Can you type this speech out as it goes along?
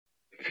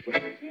I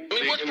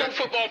mean, what's Pro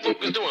Football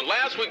Focus doing?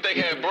 Last week they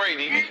had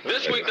Brady.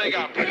 This week they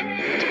got Brady.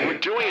 We're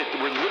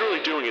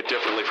literally doing it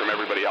differently from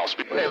everybody else.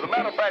 As a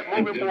matter of fact,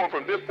 moving forward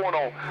from this point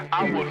on,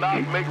 I will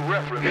not make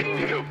reference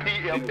to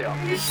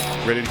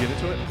PFL. Ready to get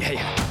into it?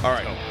 Yeah. All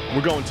right.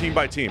 We're going team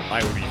by team.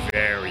 I would be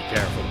very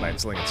careful about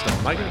slinging stones.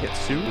 Am I going to get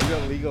sued? We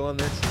got legal on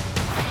this?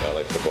 I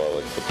like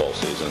football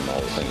season, and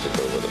all the things that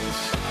go with it.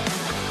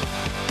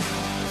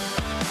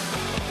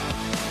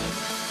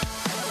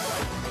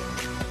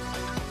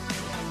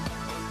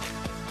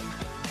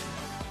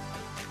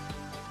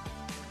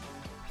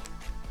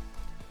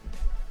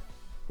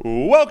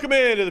 Welcome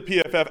into the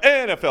PFF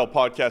NFL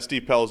podcast.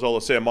 Steve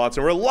Palazzolo, Sam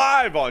Monson. We're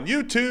live on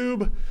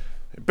YouTube,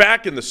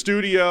 back in the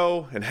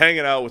studio, and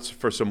hanging out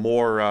for some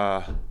more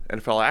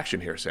NFL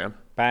action here, Sam.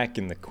 Back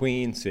in the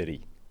Queen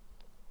City.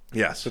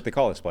 Yes. That's what they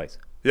call this place.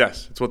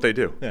 Yes, it's what they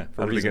do. Yeah,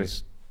 for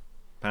reasons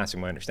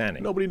passing my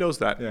understanding. Nobody knows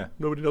that. Yeah.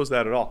 Nobody knows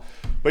that at all.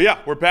 But yeah,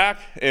 we're back,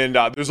 and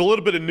there's a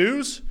little bit of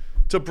news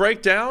to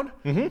break down.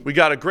 Mm-hmm. We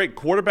got a great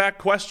quarterback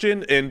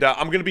question, and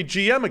I'm going to be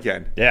GM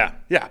again. Yeah.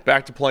 Yeah,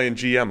 back to playing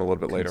GM a little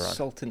bit later on.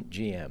 Consultant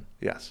GM.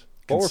 Yes.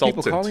 What were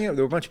people calling it?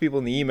 There were a bunch of people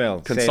in the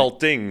email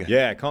Consulting.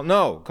 Saying,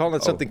 calling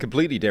it something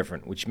completely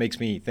different, which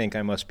makes me think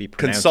I must be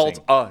pronouncing. Consult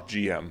a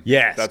GM.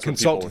 Yes, that's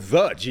consult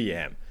the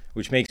GM,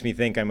 which makes me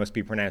think I must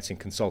be pronouncing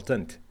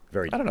consultant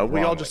very I don't know.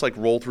 We all just like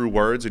roll through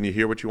words and you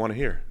hear what you want to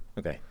hear.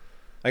 Okay.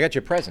 I got you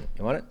a present.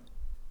 You want it?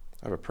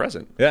 I have a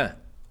present? Yeah.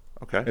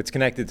 Okay. It's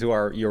connected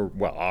to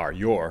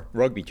your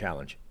rugby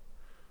challenge.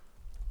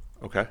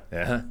 Okay.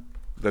 Yeah.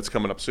 That's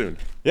coming up soon.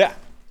 Yeah.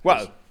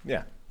 Well,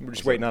 yeah. We're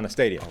just waiting on a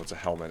stadium. Oh, it's a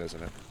helmet,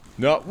 isn't it?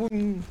 No.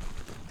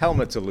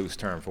 Helmet's a loose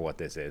term for what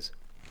this is.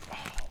 Oh,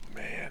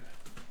 man.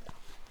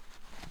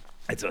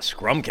 It's a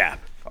scrum cap.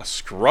 A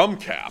scrum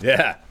cap?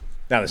 Yeah.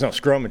 Now, there's no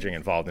scrummaging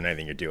involved in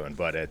anything you're doing,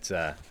 but it's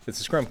a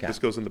scrum cap. This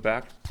goes in the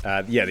back?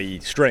 Yeah, the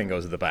string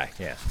goes at the back,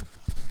 yeah.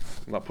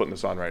 I'm not putting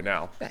this on right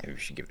now. Maybe we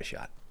should give it a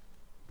shot.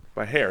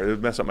 My hair. It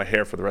would mess up my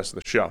hair for the rest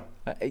of the show.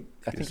 I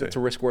think that's a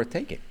risk worth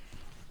taking.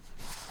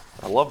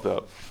 I love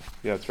that.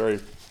 Yeah, it's very,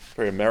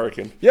 very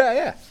American.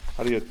 Yeah.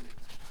 How do you...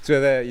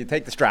 So you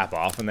take the strap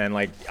off, and then,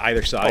 like,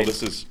 either side... Oh,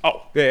 this is...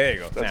 Oh. Yeah, there you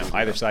go. Now,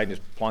 either side, and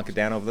just plonk it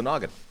down over the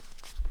noggin.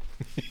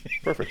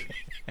 Perfect.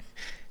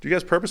 Do you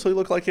guys purposely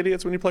look like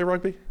idiots when you play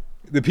rugby?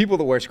 The people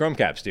that wear scrum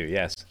caps do,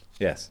 yes.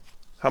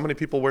 How many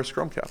people wear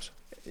scrum caps?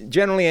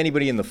 Generally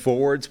anybody in the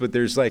forwards, but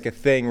there's like a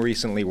thing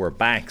recently where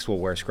backs will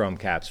wear scrum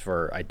caps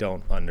for, I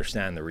don't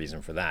understand the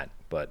reason for that,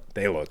 but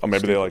they look... Oh,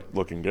 maybe they like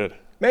looking good.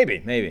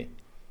 Maybe.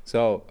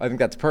 So I think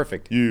that's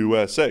perfect.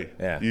 USA.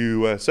 Yeah.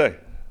 USA.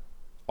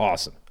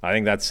 Awesome. So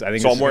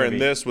I'm wearing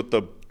this with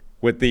the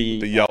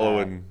yellow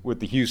and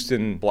with the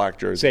Houston black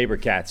jersey.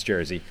 Sabercats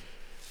jersey.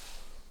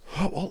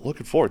 Oh, well,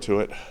 looking forward to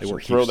it. So throw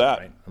Houston,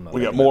 that. Right?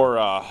 We got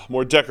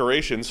more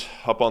decorations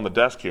up on the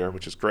desk here,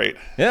 which is great.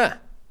 Yeah.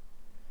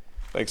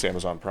 Thanks,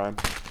 Amazon Prime.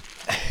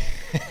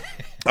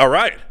 All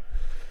right.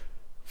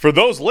 For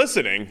those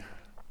listening,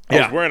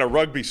 I was wearing a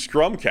rugby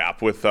scrum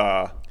cap with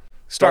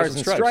stars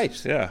and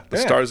stripes. Yeah,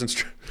 stars and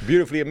stripes.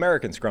 Beautifully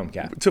American scrum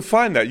cap. To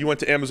find that, you went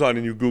to Amazon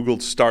and you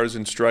Googled stars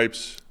and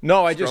stripes.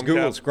 No, I just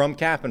Googled scrum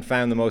cap and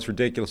found the most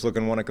ridiculous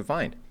looking one I could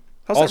find.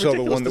 How's that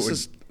ridiculous? The one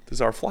this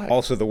is our flag.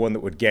 Also the one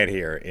that would get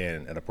here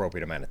in an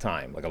appropriate amount of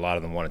time. Like a lot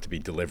of them wanted to be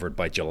delivered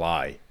by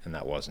July, and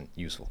that wasn't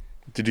useful.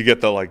 Did you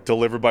get the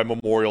delivered by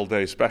Memorial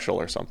Day special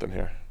or something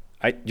here?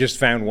 I just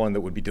found one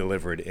that would be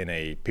delivered in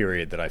a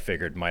period that I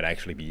figured might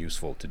actually be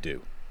useful to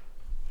do.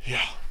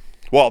 Yeah.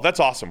 Well, that's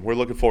awesome. We're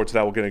looking forward to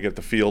that. We're going to get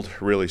the field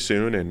really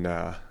soon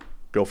and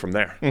go from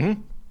there.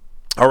 Mm-hmm.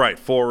 All right.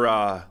 For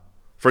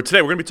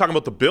today, we're going to be talking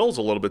about the Bills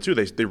a little bit too.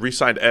 They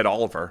re-signed Ed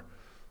Oliver,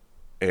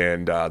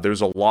 and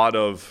there's a lot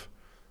of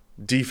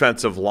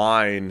defensive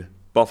line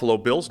Buffalo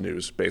Bills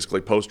news,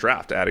 basically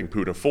post-draft, adding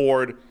Poona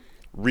Ford,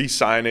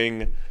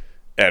 re-signing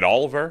Ed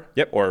Oliver,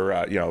 or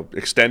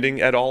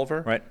extending Ed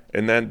Oliver, right?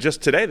 And then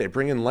just today they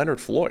bring in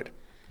Leonard Floyd.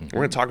 Mm-hmm.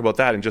 We're going to talk about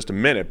that in just a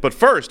minute. But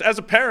first, as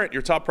a parent,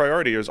 your top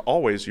priority is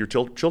always your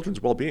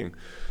children's well-being.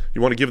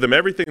 You want to give them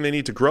everything they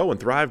need to grow and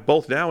thrive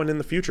both now and in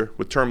the future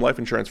with term life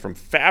insurance from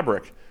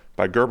Fabric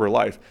by Gerber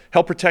Life.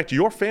 Help protect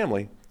your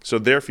family so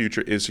their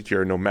future is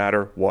secure no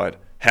matter what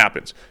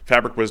happens.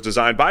 Fabric was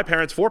designed by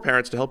parents for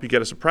parents to help you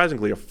get a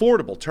surprisingly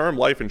affordable term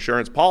life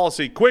insurance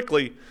policy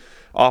quickly,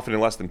 often in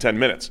less than 10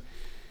 minutes.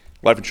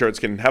 Life insurance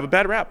can have a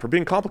bad rap for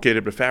being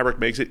complicated, but Fabric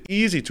makes it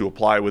easy to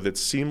apply with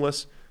its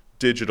seamless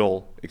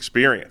digital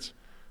experience.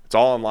 It's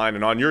all online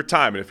and on your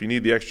time, and if you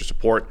need the extra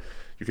support,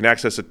 you can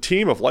access a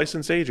team of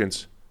licensed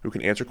agents who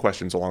can answer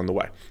questions along the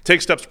way.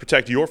 Take steps to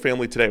protect your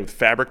family today with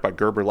Fabric by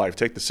Gerber Life.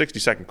 Take the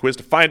 60-second quiz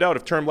to find out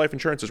if term life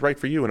insurance is right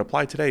for you and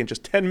apply today in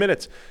just 10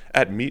 minutes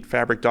at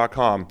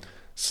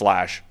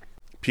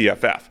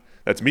meetfabric.com/PFF.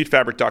 That's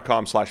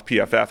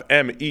meetfabric.com/PFF,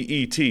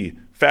 MEET,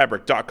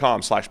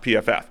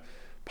 fabric.com/PFF.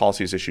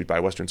 Policy is issued by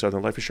Western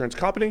Southern Life Assurance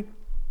Company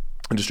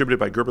and distributed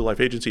by Gerber Life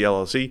Agency,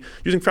 LLC,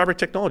 using Fabric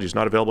technologies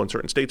not available in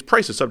certain states.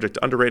 Price is subject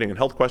to underrating and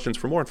health questions.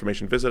 For more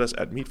information, visit us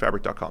at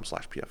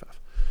meetfabric.com/PFF.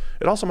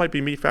 It also might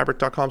be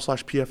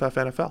meetfabric.com/PFF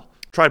NFL.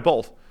 Try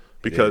both.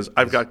 because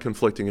I've got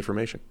conflicting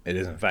information. It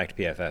is, in fact,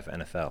 PFF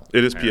NFL.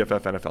 It is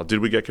PFF NFL. Did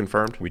we get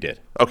confirmed? We did.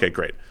 Okay,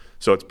 great.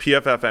 So it's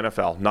PFF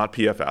NFL, not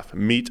PFF.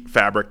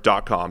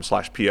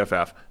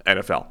 Meetfabric.com/PFF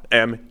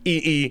NFL.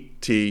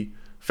 MEET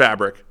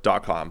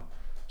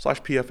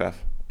fabric.com/PFF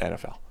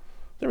NFL.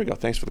 There we go.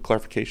 Thanks for the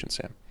clarification,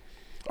 Sam.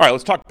 All right,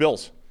 let's talk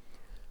Bills.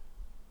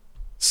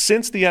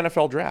 Since the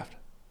NFL draft,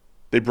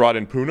 they brought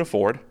in Poona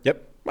Ford.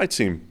 Yep. Might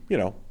seem,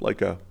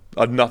 like a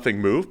nothing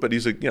move, but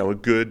he's a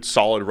good,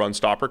 solid run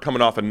stopper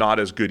coming off a not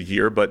as good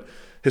year, but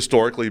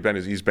historically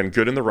he's been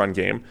good in the run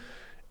game.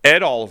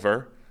 Ed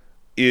Oliver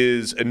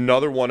is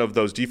another one of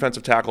those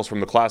defensive tackles from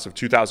the class of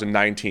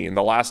 2019.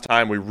 The last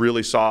time we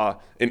really saw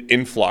an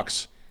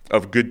influx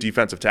of good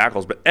defensive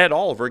tackles, but Ed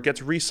Oliver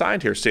gets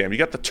re-signed here, Sam. You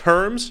got the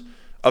terms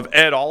of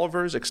Ed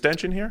Oliver's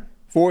extension here?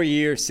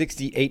 4-year,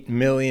 $68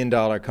 million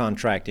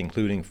contract,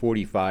 including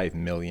 $45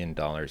 million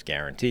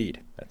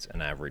guaranteed. That's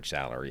an average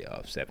salary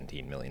of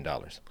 $17 million.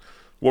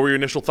 What were your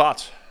initial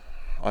thoughts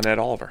on Ed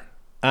Oliver?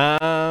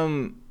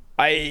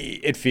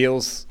 It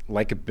feels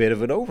like a bit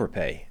of an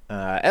overpay.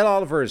 Ed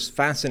Oliver is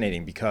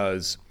fascinating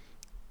because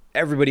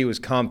everybody was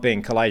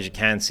comping Kalijah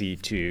Kancey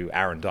to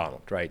Aaron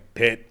Donald, right?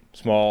 Pitt,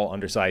 small,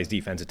 undersized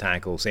defensive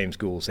tackle, same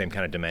school, same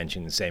kind of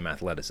dimensions, same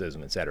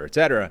athleticism, et cetera, et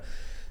cetera.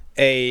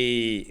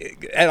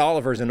 Ed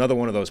Oliver is another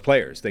one of those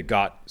players that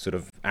got sort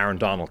of Aaron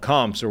Donald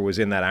comps or was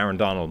in that Aaron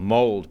Donald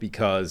mold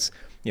because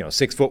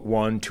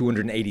 6'1",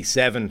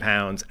 287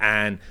 pounds,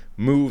 and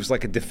moves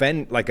like a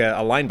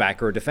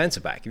linebacker or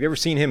defensive back. Have you ever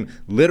seen him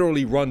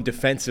literally run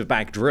defensive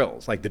back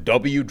drills, like the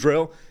W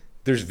drill?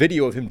 There's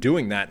video of him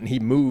doing that, and he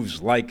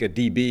moves like a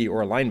DB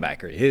or a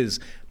linebacker. His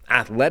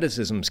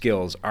athleticism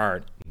skills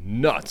are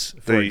nuts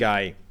for a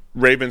guy.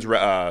 Ravens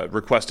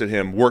requested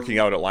him working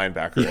out at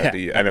linebacker at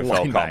the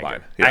NFL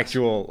Combine. Yes.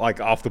 Actual,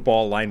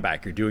 off-the-ball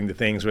linebacker, doing the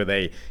things where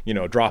they,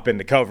 drop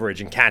into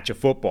coverage and catch a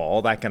football,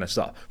 all that kind of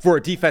stuff, for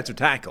a defensive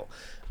tackle.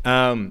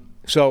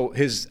 So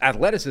his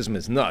athleticism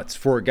is nuts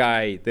for a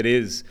guy that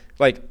is,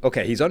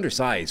 he's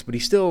undersized, but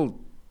he's still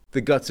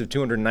the guts of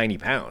 290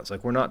 pounds.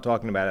 We're not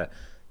talking about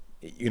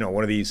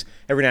one of these,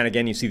 every now and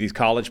again you see these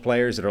college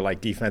players that are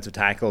like defensive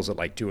tackles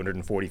at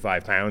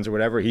 245 pounds or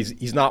whatever.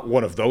 He's not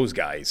one of those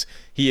guys.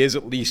 He is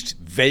at least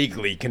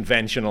vaguely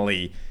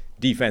conventionally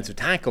defensive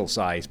tackle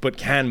size, but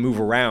can move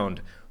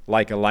around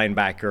like a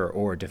linebacker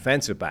or a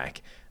defensive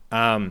back.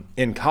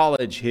 In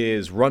college,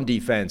 his run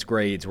defense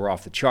grades were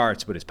off the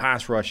charts, but his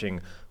pass rushing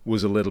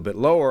was a little bit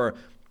lower.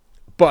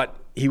 But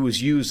he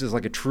was used as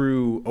a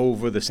true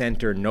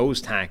over-the-center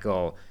nose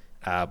tackle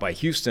by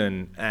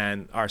Houston,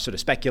 and our sort of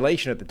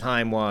speculation at the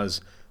time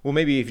was, well,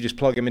 maybe if you just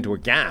plug him into a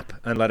gap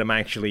and let him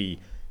actually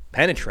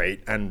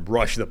penetrate and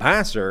rush the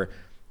passer,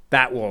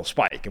 that will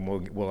spike and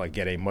we'll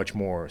get a much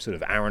more sort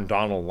of Aaron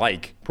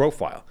Donald-like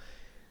profile.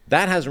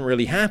 That hasn't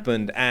really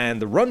happened,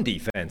 and the run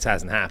defense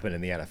hasn't happened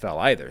in the NFL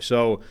either.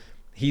 So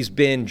he's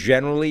been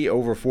generally,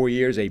 over 4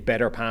 years, a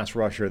better pass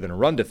rusher than a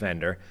run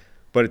defender,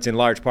 but it's in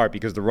large part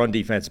because the run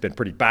defense has been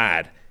pretty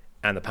bad,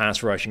 and the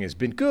pass rushing has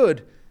been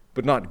good,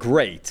 but not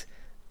great.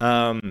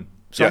 I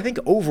think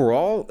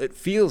overall it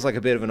feels like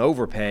a bit of an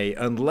overpay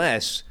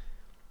unless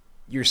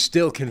you're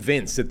still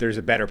convinced that there's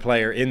a better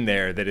player in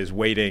there that is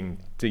waiting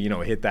to,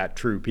 hit that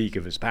true peak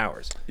of his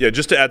powers. Yeah,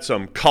 just to add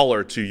some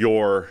color to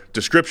your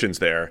descriptions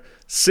there,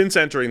 since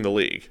entering the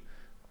league,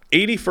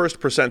 81st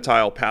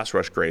percentile pass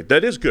rush grade.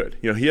 That is good.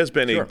 He has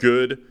been a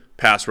good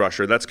pass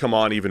rusher. That's come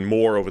on even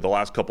more over the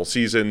last couple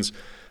seasons.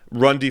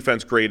 Run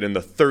defense grade in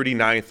the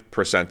 39th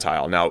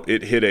percentile. Now,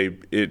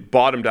 it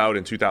bottomed out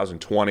in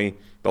 2020.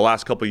 The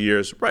last couple of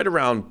years, right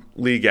around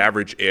league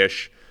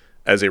average-ish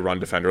as a run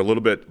defender, a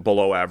little bit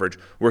below average.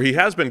 Where he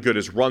has been good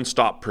is run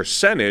stop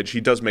percentage.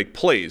 He does make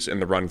plays in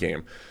the run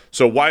game.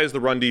 So why is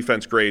the run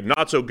defense grade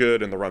not so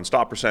good and the run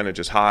stop percentage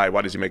is high?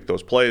 Why does he make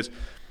those plays?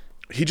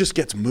 He just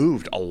gets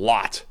moved a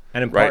lot.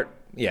 And in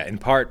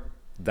part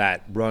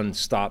that run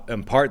stop,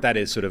 in part that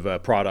is sort of a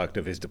product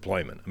of his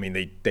deployment. I mean,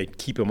 they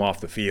keep him off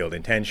the field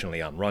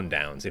intentionally on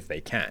rundowns if they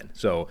can.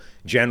 So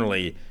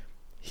generally,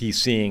 he's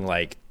seeing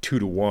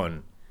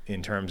 2-to-1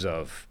 in terms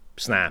of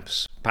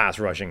snaps, pass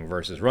rushing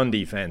versus run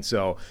defense.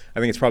 So I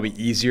think it's probably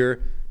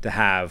easier to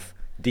have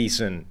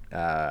decent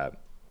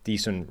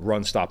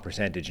run stop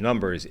percentage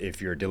numbers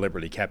if you're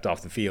deliberately kept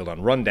off the field on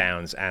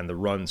rundowns and the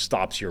run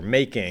stops you're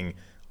making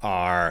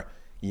are,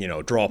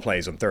 draw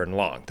plays on 3rd and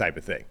long type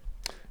of thing.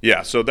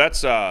 Yeah, so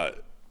that's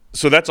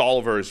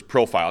Oliver's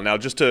profile. Now,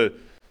 just to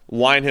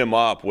line him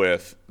up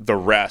with the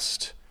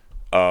rest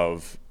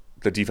of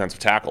the defensive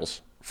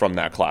tackles from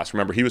that class.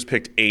 Remember, he was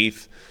picked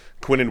 8th.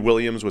 Quinnen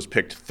Williams was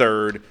picked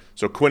 3rd.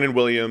 So Quinnen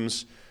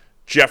Williams,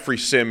 Jeffrey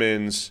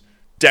Simmons,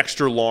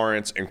 Dexter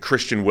Lawrence, and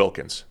Christian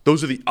Wilkins.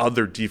 Those are the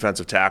other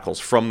defensive tackles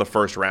from the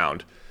first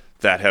round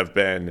that have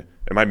been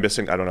 – am I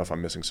missing – I don't know if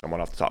I'm missing someone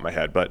off the top of my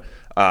head, but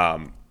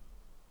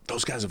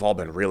those guys have all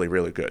been really,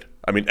 really good.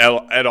 I mean,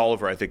 Ed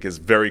Oliver, I think, is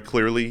very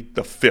clearly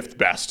the 5th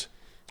best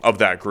of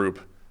that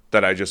group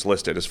that I just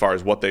listed as far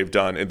as what they've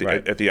done at the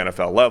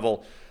NFL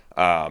level.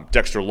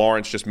 Dexter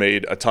Lawrence just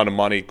made a ton of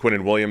money.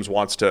 Quinnen Williams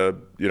wants to,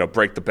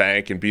 break the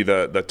bank and be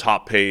the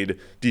top paid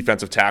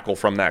defensive tackle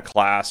from that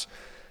class.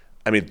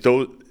 I mean,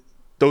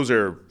 those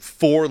are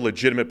 4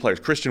 legitimate players.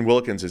 Christian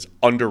Wilkins is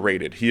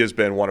underrated. He has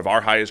been one of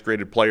our highest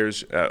graded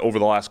players over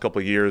the last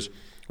couple of years.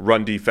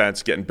 Run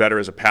defense, getting better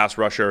as a pass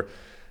rusher.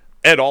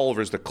 Ed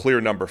Oliver's the clear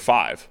number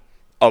 5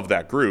 of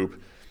that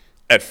group.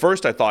 At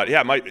first, I thought,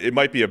 it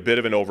might be a bit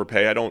of an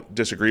overpay. I don't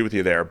disagree with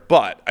you there,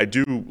 but I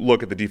do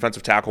look at the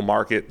defensive tackle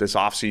market this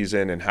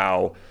offseason and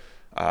how,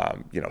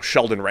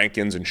 Sheldon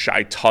Rankins and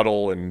Shai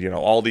Tuttle and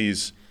all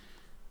these,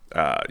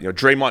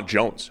 Draymond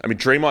Jones. I mean,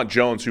 Draymond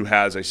Jones, who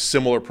has a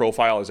similar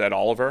profile as Ed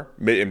Oliver,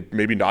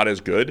 maybe not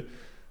as good,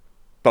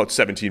 about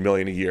 $17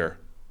 million a year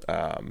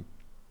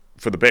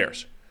for the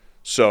Bears.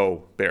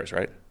 So Bears,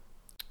 right?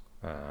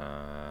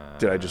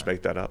 Did I just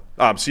make that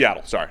up?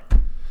 Seattle. Sorry.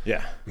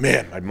 Yeah.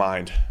 Man, my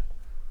mind.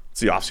 It's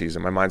the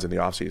offseason. My mind's in the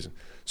offseason.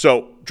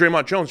 So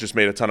Draymond Jones just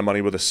made a ton of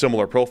money with a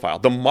similar profile.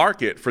 The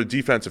market for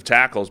defensive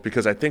tackles,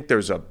 because I think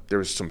there's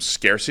some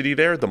scarcity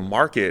there, the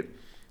market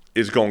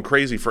is going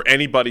crazy for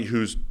anybody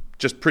who's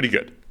just pretty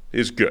good,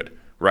 is good,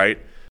 right?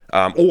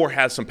 Or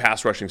has some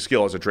pass rushing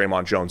skill as a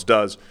Draymond Jones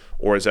does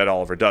or as Ed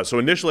Oliver does. So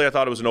initially I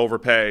thought it was an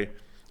overpay.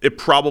 It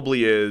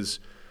probably is.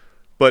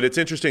 But it's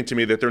interesting to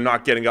me that they're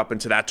not getting up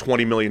into that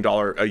 $20 million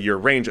a year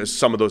range as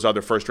some of those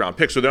other first-round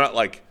picks. So they're not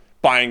like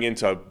buying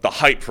into the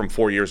hype from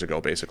 4 years ago,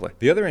 basically.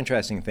 The other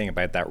interesting thing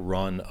about that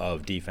run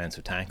of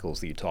defensive tackles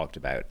that you talked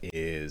about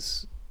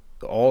is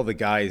all the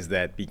guys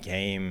that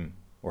became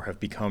or have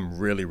become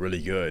really,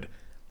 really good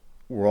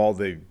were all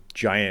the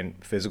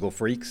giant physical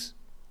freaks.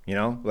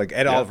 Like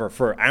Ed Oliver,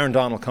 for Aaron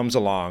Donald comes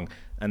along,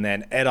 and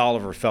then Ed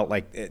Oliver felt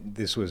like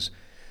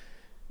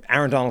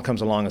Aaron Donald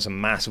comes along as a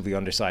massively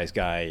undersized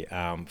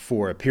guy.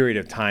 For a period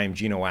of time,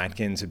 Geno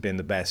Atkins had been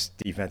the best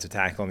defensive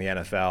tackle in the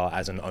NFL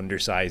as an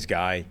undersized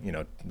guy,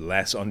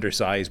 less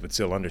undersized, but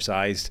still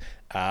undersized.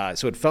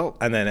 So it felt,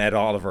 and then Ed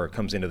Oliver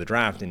comes into the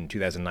draft in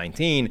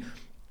 2019,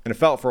 and it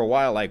felt for a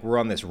while like we're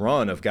on this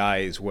run of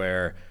guys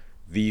where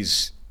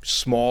these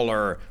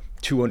smaller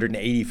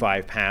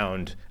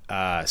 285-pound,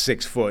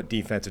 6-foot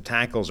defensive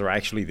tackles are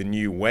actually the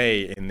new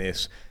way in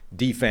this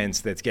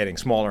defense that's getting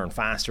smaller and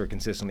faster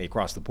consistently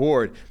across the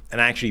board.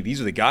 And actually, these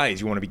are the guys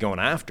you want to be going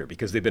after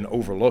because they've been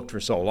overlooked for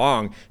so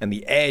long. And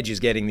the edge is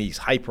getting these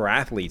hyper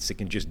athletes that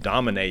can just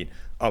dominate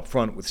up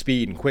front with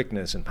speed and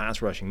quickness and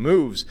pass rushing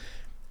moves.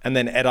 And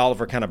then Ed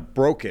Oliver kind of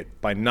broke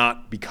it by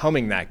not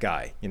becoming that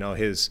guy.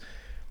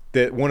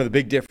 One of the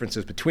big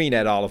differences between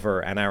Ed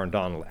Oliver and Aaron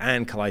Donald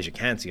and Kalijah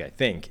Kancey, I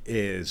think,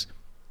 is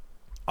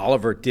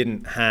Oliver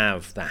didn't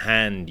have the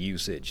hand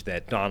usage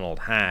that Donald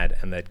had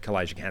and that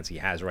Kalijah Kancey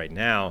has right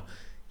now.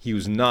 He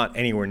was not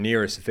anywhere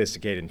near as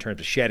sophisticated in terms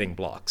of shedding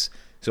blocks.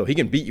 So he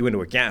can beat you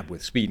into a gap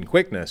with speed and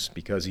quickness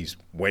because he's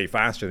way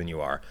faster than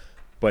you are.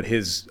 But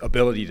his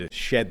ability to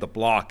shed the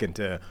block and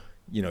to,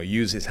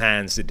 use his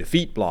hands to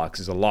defeat blocks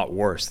is a lot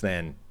worse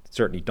than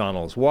certainly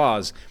Donald's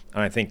was.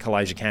 And I think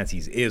Kalijah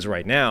Kancey's is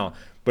right now.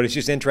 But it's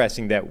just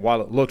interesting that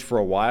while it looked for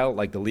a while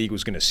like the league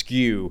was going to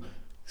skew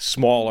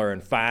smaller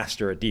and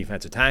faster at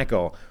defensive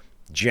tackle,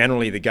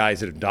 generally the guys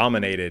that have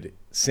dominated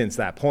since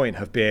that point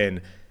have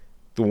been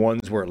the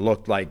ones where it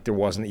looked like there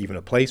wasn't even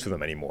a place for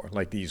them anymore.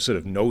 Like these sort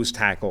of nose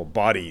tackle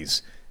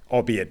bodies,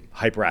 albeit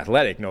hyper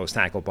athletic nose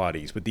tackle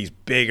bodies, but these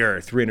bigger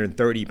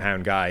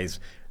 330-pound guys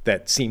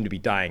that seem to be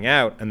dying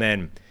out. And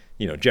then,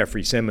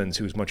 Jeffrey Simmons,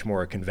 who's much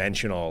more a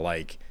conventional,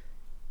 like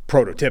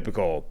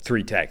prototypical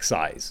 3-tech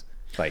size.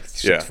 Like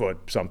 6 foot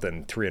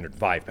something,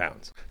 305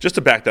 pounds. Just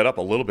to back that up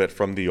a little bit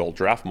from the old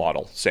draft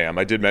model, Sam,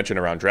 I did mention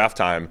around draft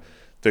time,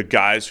 the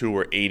guys who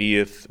were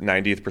 80th,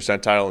 90th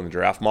percentile in the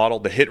draft model,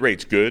 the hit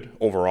rate's good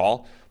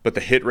overall, but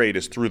the hit rate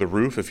is through the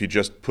roof if you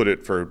just put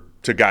it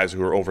to guys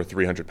who are over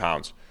 300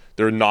 pounds.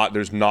 There's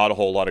not a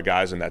whole lot of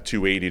guys in that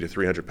 280 to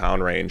 300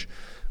 pound range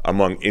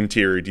among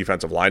interior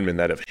defensive linemen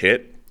that have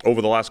hit over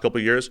the last couple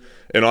of years.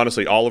 And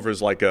honestly,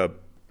 Oliver's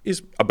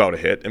he's about a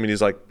hit. I mean,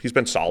 he's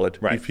been solid.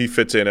 Right. He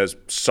fits in as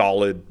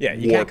solid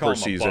WAR per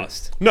season. A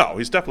bust. No,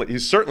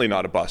 he's certainly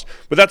not a bust.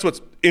 But that's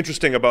what's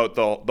interesting about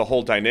the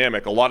whole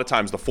dynamic. A lot of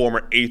times the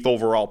former 8th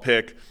overall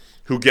pick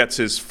who gets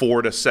his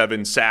 4 to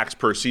 7 sacks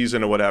per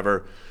season or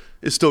whatever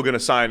is still going to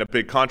sign a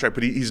big contract,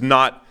 but he's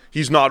not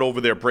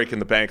over there breaking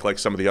the bank like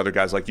some of the other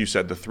guys, like you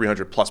said, the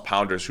 300-plus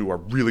pounders who are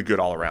really good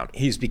all around.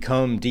 He's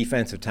become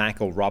defensive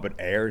tackle Robert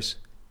Ayers.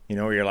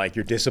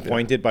 You're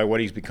disappointed by what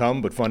he's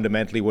become, but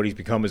fundamentally what he's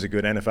become is a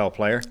good NFL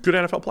player. Good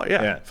NFL player,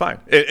 yeah. Fine.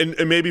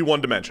 And maybe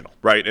one-dimensional,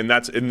 right? And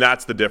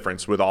that's the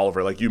difference with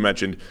Oliver. Like you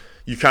mentioned,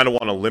 you kind of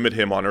want to limit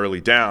him on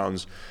early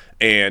downs.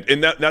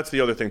 And that's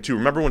the other thing, too.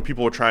 Remember when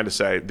people were trying to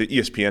say, the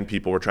ESPN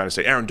people were trying to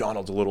say, Aaron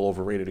Donald's a little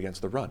overrated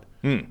against the run.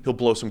 He'll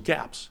blow some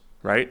gaps,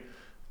 right?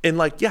 And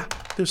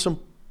there's some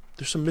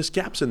missed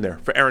gaps in there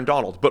for Aaron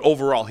Donald. But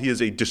overall, he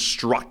is a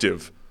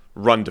destructive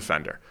run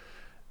defender.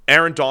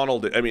 Ed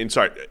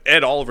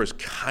Oliver's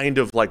kind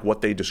of like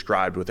what they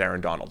described with Aaron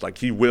Donald. Like,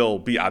 he will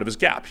be out of his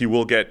gap. He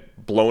will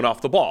get blown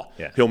off the ball.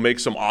 Yeah. He'll make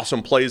some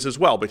awesome plays as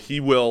well, but he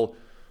will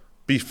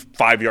be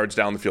 5 yards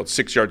down the field,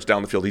 6 yards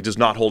down the field. He does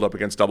not hold up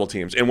against double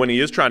teams. And when he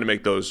is trying to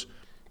make those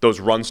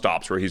run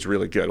stops where he's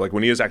really good, like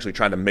when he is actually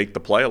trying to make the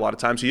play, a lot of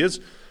times he is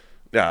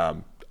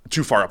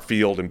too far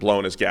upfield and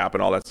blowing his gap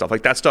and all that stuff.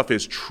 Like that stuff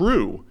is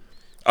true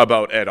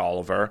about Ed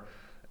Oliver.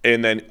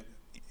 And then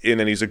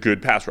he's a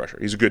good pass rusher.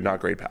 He's a good, not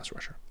great pass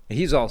rusher.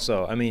 He's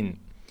also,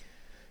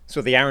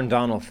 so the Aaron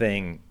Donald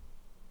thing,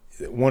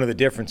 one of the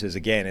differences,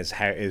 again, is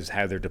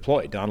how they're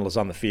deployed. Donald is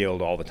on the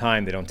field all the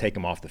time. They don't take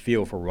him off the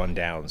field for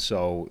rundowns,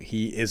 so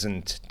he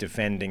isn't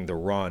defending the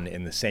run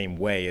in the same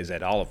way as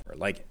Ed Oliver.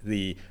 Like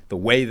the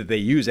way that they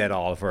use Ed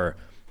Oliver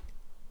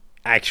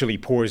actually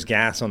pours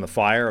gas on the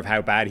fire of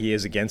how bad he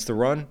is against the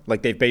run.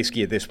 Like they've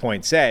basically at this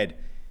point said,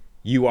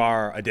 you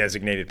are a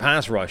designated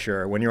pass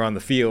rusher. When you're on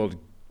the field,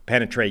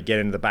 penetrate, get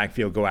into the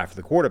backfield, go after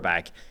the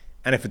quarterback.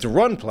 And if it's a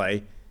run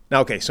play,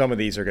 now, okay, some of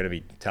these are going to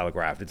be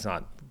telegraphed. It's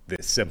not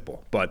this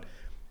simple. But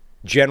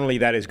generally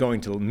that is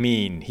going to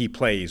mean he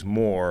plays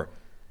more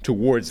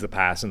towards the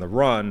pass and the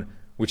run,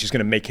 which is going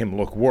to make him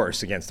look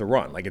worse against the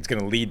run. Like it's going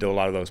to lead to a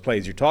lot of those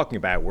plays you're talking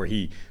about where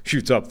he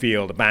shoots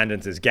upfield,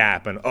 abandons his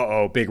gap, and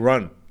big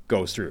run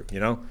goes through,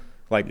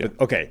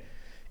 Okay,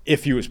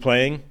 if he was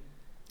playing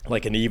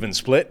like an even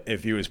split,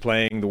 if he was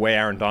playing the way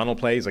Aaron Donald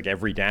plays, like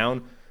every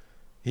down,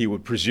 he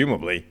would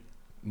presumably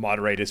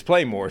moderate his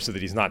play more so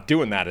that he's not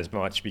doing that as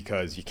much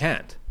because you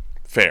can't.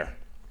 Fair.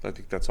 I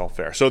think that's all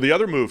fair. So the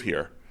other move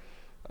here,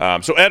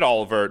 so Ed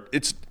Oliver,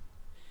 it's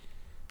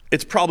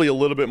probably a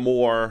little bit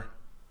more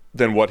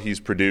than what he's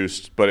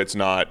produced, but it's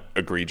not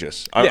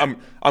egregious.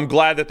 I'm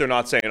glad that they're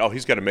not saying,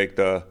 he's got to make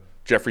the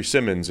Jeffrey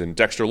Simmons and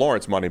Dexter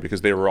Lawrence money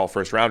because they were all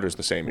first rounders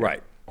the same year.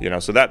 Right.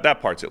 So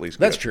that part's at least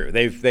good. That's true.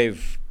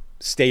 They've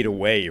stayed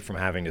away from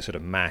having to sort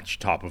of match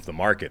top of the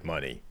market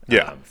money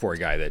for a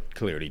guy that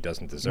clearly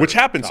doesn't deserve. Which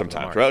happens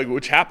sometimes, right?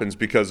 Which happens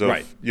because of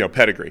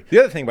pedigree. The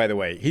other thing, by the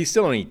way, he's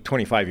still only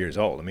 25 years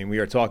old. We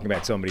are talking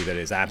about somebody that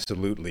is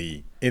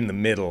absolutely in the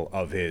middle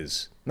of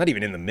his, not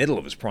even in the middle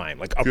of his prime,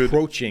 like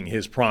approaching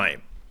his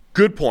prime.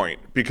 Good point,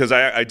 because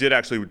I did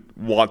actually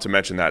want to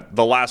mention that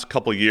the last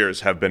couple of years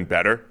have been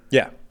better.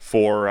 Yeah.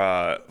 For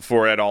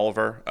Ed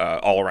Oliver,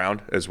 all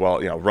around as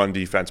well. Run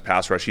defense,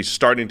 pass rush. He's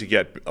starting to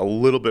get a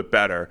little bit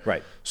better.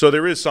 Right. So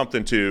there is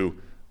something to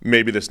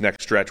maybe this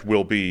next stretch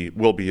will be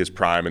his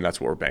prime, and that's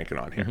what we're banking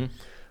on here.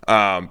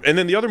 Mm-hmm. And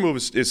then the other move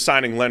is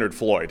signing Leonard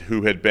Floyd,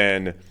 who had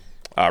been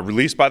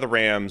released by the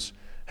Rams,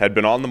 had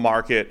been on the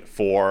market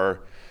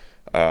for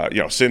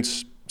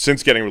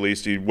since getting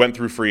released. He went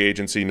through free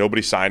agency.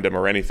 Nobody signed him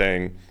or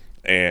anything.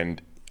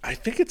 And I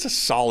think it's a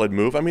solid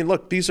move.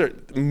 Look, these are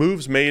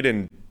moves made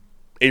in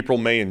April,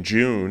 May, and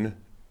June,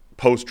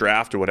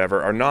 post-draft or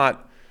whatever, are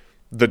not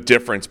the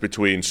difference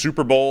between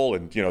Super Bowl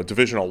and,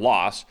 divisional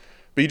loss.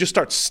 But you just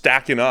start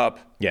stacking up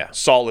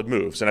solid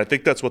moves. And I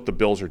think that's what the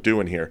Bills are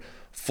doing here.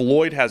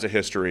 Floyd has a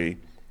history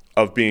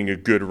of being a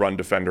good run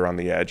defender on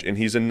the edge, and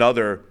he's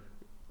another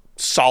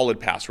solid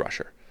pass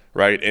rusher.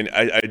 Right, and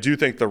I do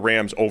think the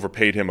Rams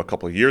overpaid him a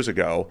couple of years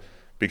ago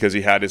because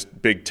he had his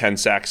big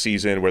 10-sack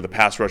season where the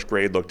pass rush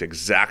grade looked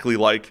exactly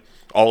like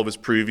all of his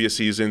previous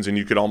seasons, and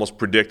you could almost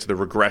predict the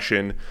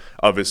regression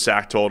of his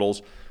sack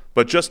totals.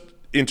 But just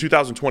in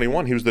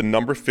 2021, he was the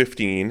number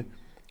 15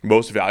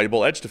 most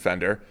valuable edge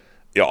defender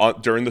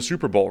during the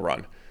Super Bowl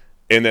run.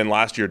 And then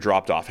last year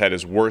dropped off, had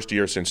his worst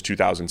year since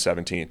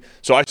 2017.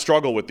 So I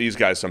struggle with these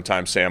guys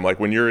sometimes, Sam. Like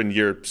when you're in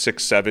year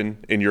 6,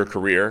 7 in your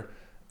career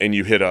and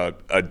you hit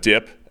a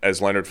dip, as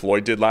Leonard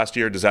Floyd did last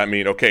year, does that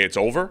mean, okay, it's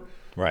over?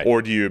 Right.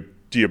 Or do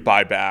you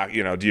buy back,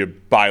 do you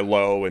buy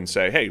low and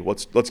say, hey,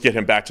 let's get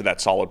him back to that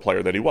solid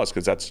player that he was?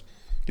 Because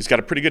he's got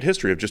a pretty good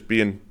history of just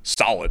being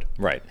solid.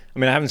 Right.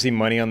 I haven't seen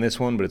money on this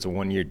one, but it's a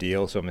one-year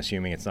deal, so I'm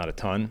assuming it's not a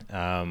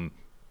ton.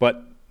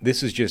 But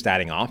this is just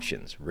adding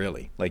options,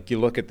 really. Like you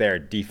look at their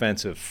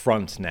defensive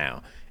front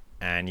now,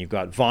 and you've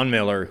got Von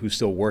Miller, who's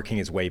still working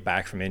his way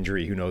back from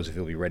injury. Who knows if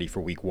he'll be ready for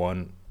week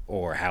 1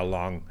 or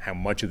how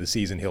much of the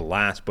season he'll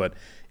last, but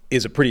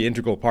is a pretty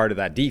integral part of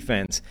that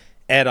defense.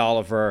 Ed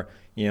Oliver,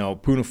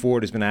 Poona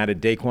Ford has been added,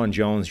 Daquan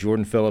Jones,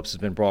 Jordan Phillips has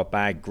been brought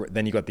back.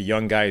 Then you got the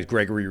young guys,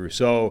 Gregory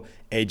Rousseau,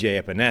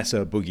 AJ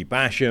Epinesa, Boogie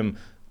Basham.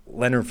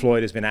 Leonard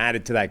Floyd has been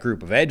added to that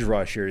group of edge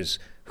rushers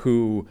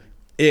who,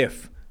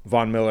 if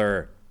Von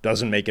Miller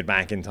doesn't make it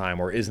back in time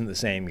or isn't the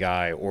same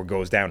guy or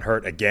goes down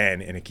hurt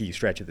again in a key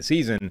stretch of the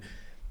season,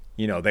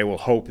 they will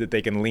hope that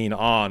they can lean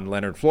on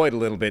Leonard Floyd a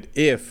little bit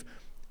if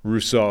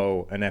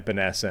Rousseau and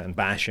Epinesa and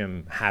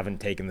Basham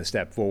haven't taken the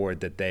step forward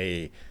that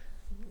they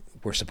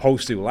were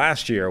supposed to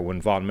last year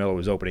when Von Miller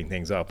was opening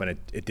things up, and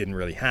it didn't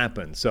really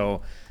happen.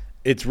 So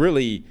it's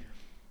really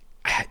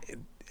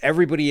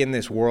everybody in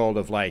this world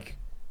of like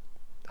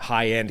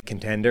high-end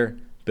contender,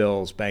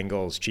 Bills,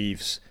 Bengals,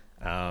 Chiefs,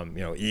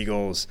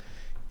 Eagles,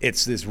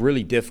 it's this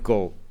really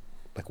difficult,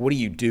 like what do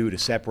you do to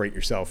separate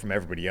yourself from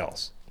everybody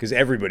else? Because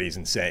everybody's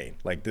insane.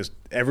 Like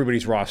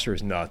everybody's roster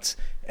is nuts.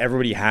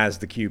 Everybody has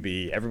the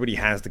QB. Everybody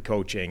has the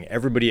coaching.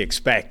 Everybody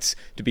expects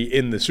to be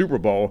in the Super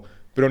Bowl,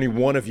 but only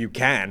one of you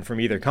can from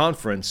either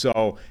conference.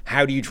 So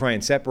how do you try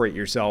and separate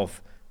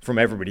yourself from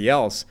everybody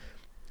else?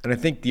 And I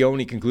think the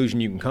only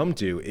conclusion you can come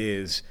to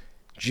is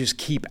just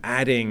keep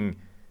adding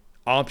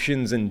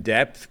options and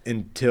depth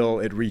until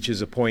it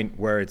reaches a point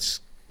where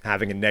it's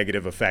having a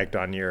negative effect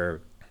on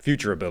your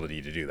future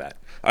ability to do that.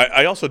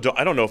 I also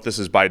I don't know if this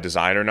is by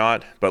design or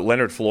not, but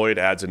Leonard Floyd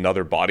adds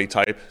another body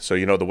type. So,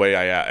 the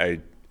way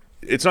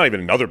it's not even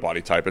another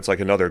body type. It's like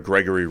another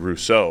Gregory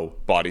Rousseau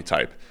body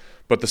type.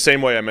 But the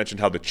same way I mentioned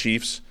how the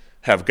Chiefs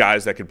have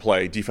guys that can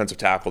play defensive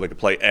tackle, they can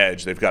play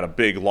edge. They've got a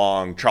big,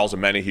 long Charles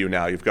Omenihu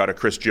now. You've got a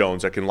Chris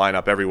Jones that can line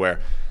up everywhere.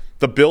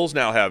 The Bills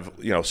now have,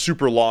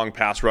 super long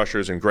pass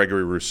rushers in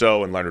Gregory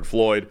Rousseau and Leonard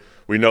Floyd.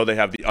 We know they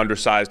have the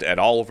undersized Ed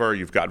Oliver.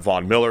 You've got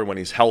Von Miller when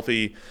he's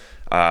healthy.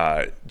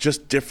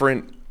 Just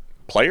different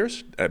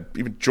players.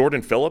 Even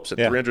Jordan Phillips at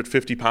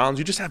 350 pounds.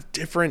 You just have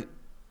different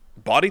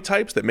body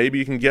types that maybe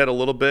you can get a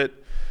little bit,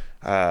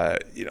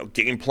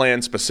 game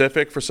plan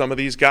specific for some of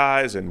these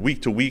guys and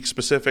week to week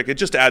specific. It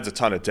just adds a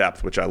ton of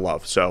depth, which I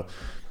love. So,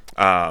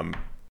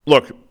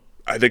 look,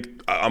 I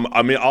think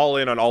I'm all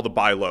in on all the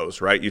buy lows,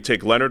 right? You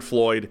take Leonard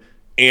Floyd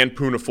and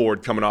Poona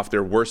Ford coming off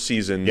their worst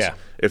seasons. Yeah.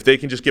 If they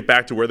can just get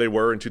back to where they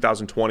were in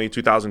 2020,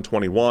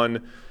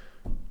 2021,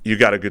 you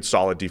got a good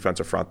solid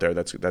defensive front there.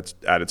 That's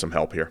added some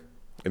help here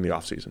in the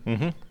offseason.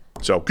 Mm-hmm.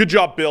 So good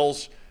job,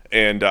 Bills,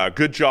 and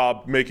good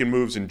job making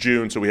moves in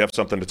June so we have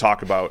something to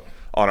talk about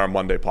on our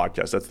Monday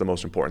podcast. That's the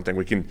most important thing.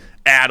 We can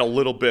add a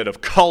little bit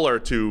of color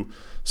to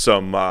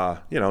some,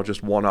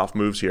 just one-off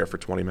moves here for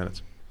 20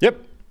 minutes.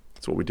 Yep.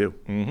 That's what we do.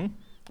 Mm-hmm.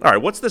 All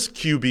right, what's this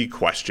QB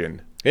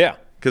question? Yeah.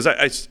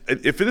 Because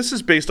if this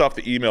is based off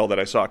the email that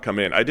I saw come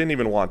in, I didn't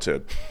even want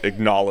to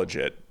acknowledge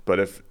it. But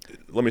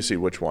let me see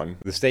which one.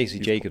 The Stacey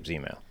Jacobs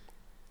email.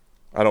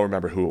 I don't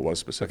remember who it was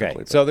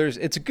specifically. Okay, so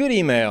it's a good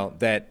email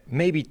that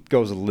maybe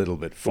goes a little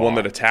bit far. The one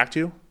that attacked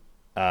you?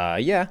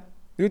 Yeah.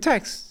 It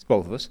attacks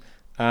both of us.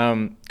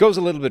 Goes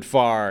a little bit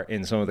far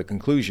in some of the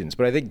conclusions,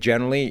 but I think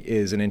generally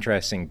is an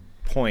interesting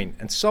point,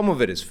 and some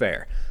of it is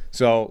fair.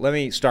 So let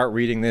me start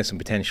reading this and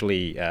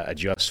potentially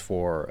adjust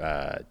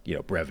for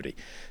brevity.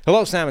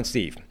 Hello, Sam and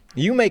Steve.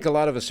 You make a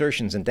lot of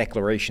assertions and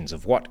declarations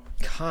of what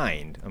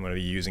kind, I'm going to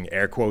be using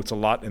air quotes a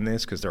lot in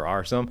this because there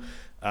are some,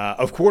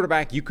 of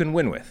quarterback you can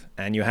win with,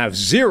 and you have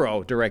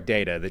zero direct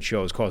data that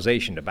shows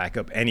causation to back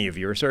up any of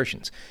your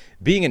assertions.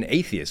 Being an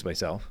atheist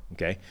myself,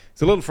 okay,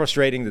 it's a little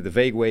frustrating that the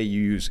vague way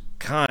you use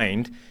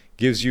kind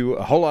gives you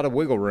a whole lot of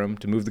wiggle room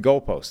to move the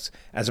goalposts.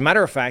 As a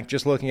matter of fact,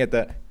 just looking at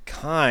the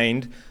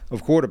kind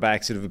of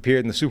quarterbacks that have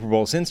appeared in the Super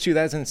Bowl since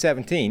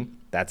 2017,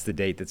 that's the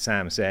date that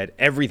Sam said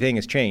everything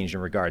has changed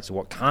in regards to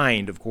what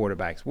kind of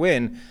quarterbacks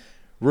win,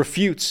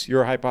 refutes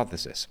your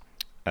hypothesis.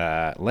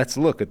 Let's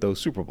look at those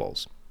Super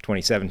Bowls.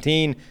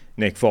 2017,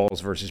 Nick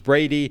Foles versus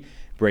Brady,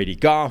 Brady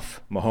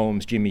Goff,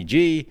 Mahomes Jimmy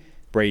G,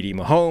 Brady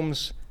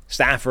Mahomes,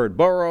 Stafford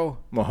Burrow,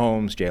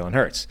 Mahomes Jalen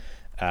Hurts.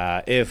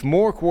 If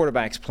more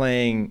quarterbacks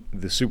playing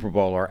the Super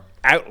Bowl are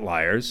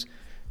outliers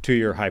to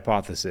your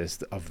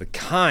hypothesis of the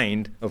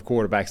kind of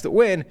quarterbacks that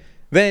win,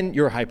 then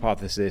your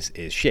hypothesis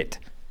is shit.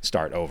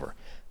 Start over.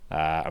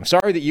 I'm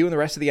sorry that you and the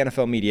rest of the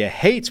NFL media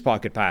hates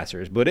pocket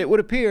passers, but it would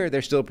appear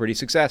they're still pretty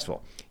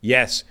successful.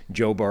 Yes,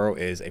 Joe Burrow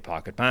is a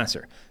pocket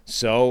passer.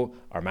 So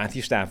are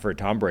Matthew Stafford,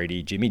 Tom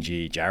Brady, Jimmy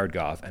G, Jared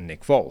Goff, and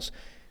Nick Foles.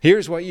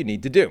 Here's what you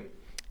need to do.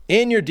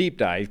 In your deep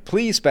dive,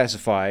 please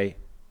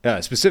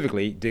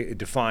specifically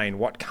define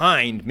what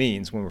kind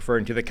means when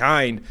referring to the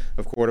kind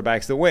of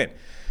quarterbacks that win.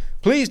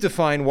 Please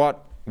define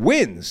what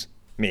wins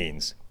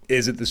means.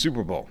 Is it the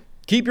Super Bowl?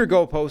 Keep your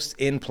goalposts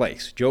in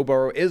place. Joe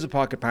Burrow is a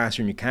pocket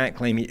passer, and you can't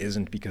claim he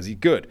isn't because he's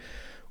good.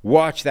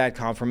 Watch that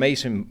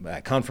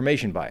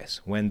confirmation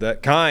bias. When the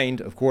kind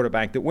of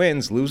quarterback that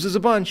wins loses a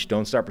bunch,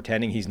 don't start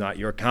pretending he's not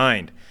your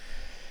kind.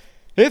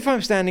 If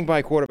I'm standing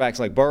by quarterbacks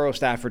like Burrow,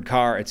 Stafford,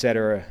 Carr,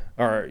 etc.,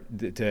 or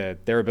to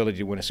their ability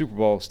to win a Super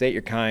Bowl, state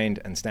your kind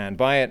and stand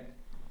by it.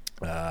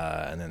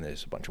 And then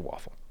there's a bunch of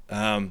waffle.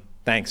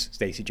 Thanks,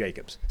 Stacey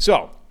Jacobs.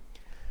 So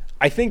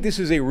I think this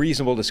is a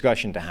reasonable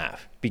discussion to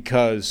have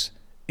because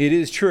it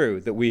is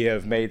true that we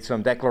have made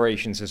some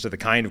declarations as to the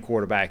kind of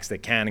quarterbacks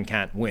that can and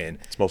can't win.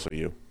 It's mostly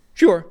you.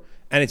 Sure.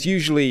 And it's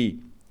usually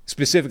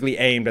specifically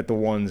aimed at the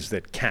ones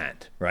that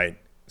can't, right?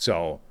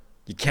 So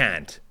you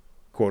can't,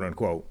 quote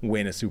unquote,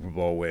 win a Super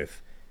Bowl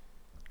with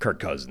Kirk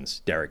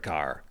Cousins, Derek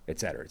Carr, et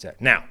cetera, et cetera.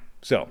 Now,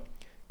 so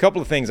a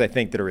couple of things I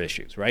think that are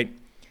issues, right?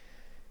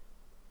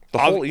 The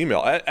whole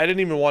email. I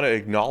didn't even want to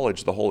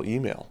acknowledge the whole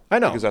email. I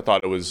know. Because I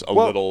thought it was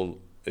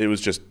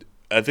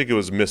I think it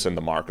was missing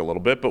the mark a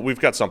little bit, but we've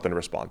got something to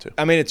respond to.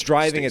 I mean, it's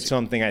driving at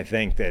something I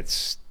think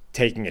that's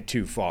taking it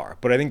too far.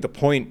 But I think the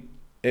point,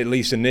 at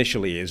least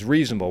initially, is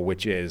reasonable,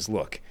 which is,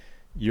 look,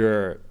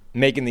 you're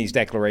making these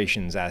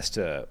declarations as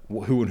to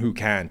who and who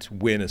can't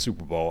win a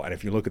Super Bowl. And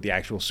if you look at the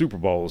actual Super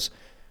Bowls,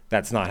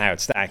 that's not how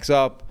it stacks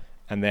up.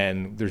 And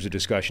then there's a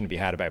discussion to be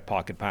had about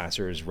pocket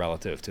passers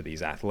relative to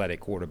these athletic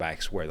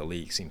quarterbacks where the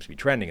league seems to be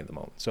trending at the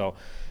moment. So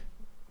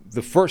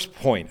the first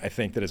point I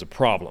think that is a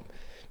problem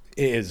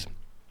is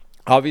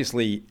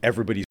obviously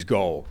everybody's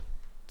goal,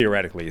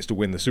 theoretically, is to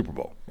win the Super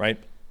Bowl, right?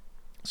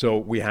 So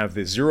we have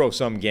this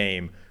zero-sum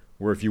game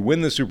where if you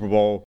win the Super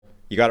Bowl,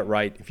 you got it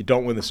right. If you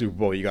don't win the Super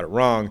Bowl, you got it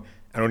wrong.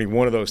 And only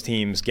one of those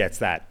teams gets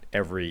that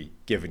every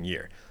given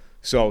year.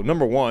 So,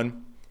 number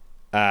one,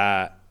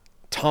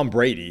 Tom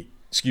Brady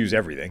skews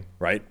everything,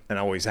 right? And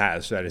always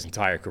has throughout his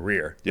entire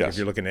career. Yes. If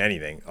you're looking at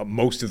anything,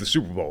 most of the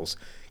Super Bowls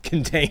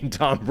contain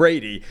Tom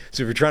Brady.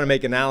 So if you're trying to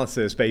make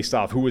analysis based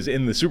off who was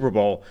in the Super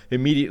Bowl,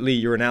 immediately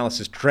your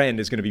analysis trend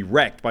is going to be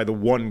wrecked by the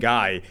one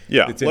guy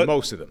that's in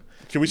most of them.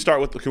 Can we start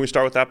with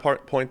that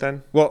point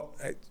then? Well,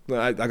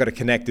 I got a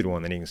connected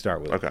one that you can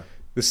start with. Okay.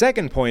 The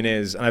second point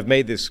is, and I've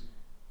made this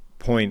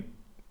point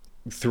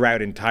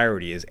throughout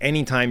entirety, is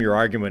anytime your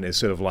argument is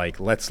sort of like,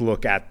 let's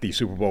look at the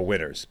Super Bowl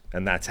winners,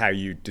 and that's how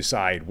you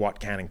decide what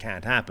can and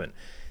can't happen,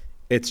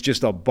 it's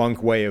just a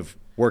bunk way of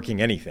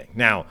working anything.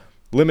 Now,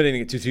 limiting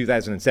it to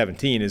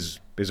 2017 is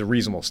a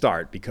reasonable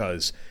start,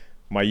 because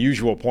my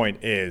usual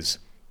point is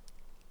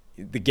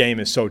the game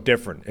is so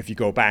different. If you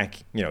go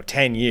back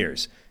 10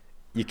 years,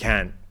 you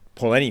can't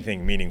pull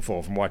anything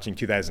meaningful from watching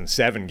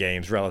 2007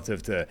 games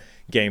relative to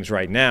games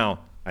right now.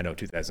 I know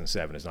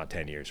 2007 is not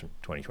 10 years from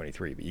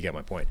 2023, but you get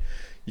my point.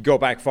 You go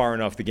back far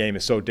enough, the game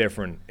is so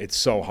different, it's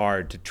so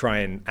hard to try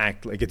and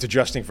act like it's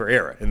adjusting for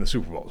era in the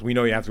Super Bowls. We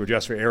know you have to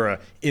adjust for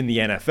era in the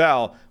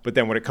NFL, but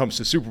then when it comes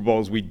to Super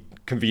Bowls, we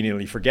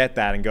conveniently forget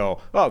that and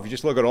go, oh, if you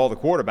just look at all the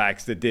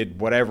quarterbacks that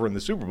did whatever in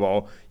the Super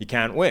Bowl, you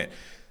can't win.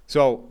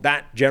 So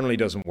that generally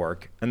doesn't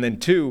work. And then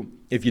two,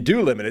 if you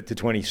do limit it to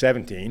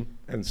 2017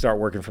 and start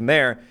working from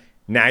there,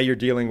 now you're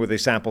dealing with a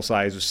sample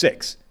size of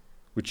 6,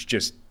 which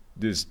just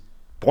is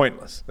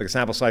pointless. Like, a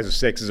sample size of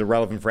 6 is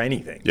irrelevant for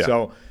anything. Yeah.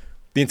 So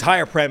the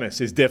entire premise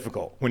is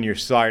difficult when you're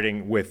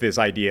starting with this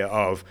idea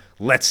of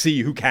let's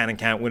see who can and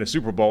can't win a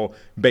Super Bowl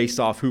based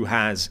off who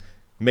has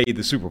made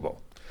the Super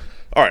Bowl.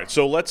 All right,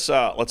 so let's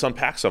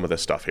unpack some of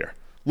this stuff here.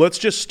 Let's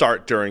just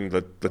start during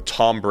the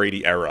Tom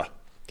Brady era.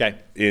 Okay.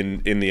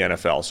 In the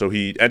NFL. So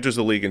he enters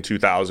the league in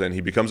 2000.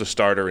 He becomes a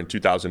starter in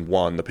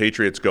 2001. The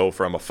Patriots go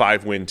from a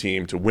 5-win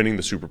team to winning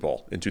the Super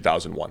Bowl in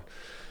 2001.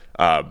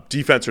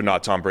 Defense or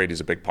not, Tom Brady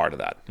is a big part of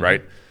that,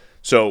 right?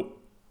 So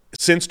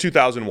since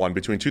 2001,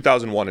 between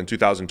 2001 and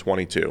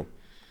 2022,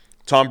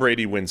 Tom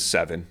Brady wins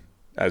 7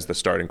 as the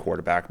starting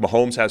quarterback.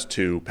 Mahomes has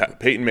 2.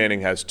 Peyton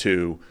Manning has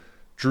 2.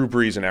 Drew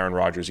Brees and Aaron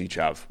Rodgers each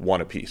have 1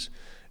 apiece.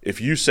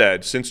 If you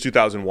said, since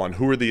 2001,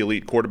 who are the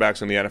elite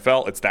quarterbacks in the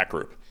NFL, it's that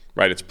group.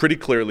 Right, it's pretty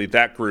clearly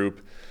that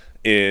group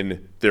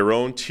in their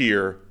own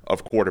tier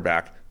of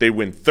quarterback. They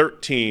win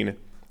 13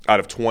 out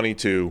of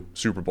 22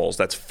 Super Bowls.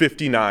 That's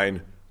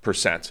 59%,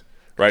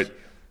 right?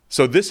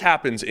 So this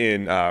happens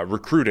in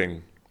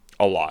recruiting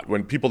a lot.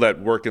 When people that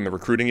work in the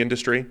recruiting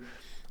industry,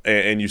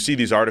 and you see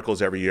these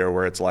articles every year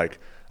where it's like,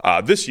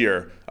 this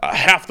year,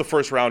 half the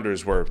first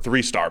rounders were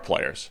 3-star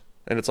players.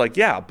 And it's like,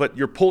 yeah, but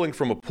you're pulling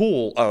from a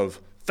pool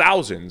of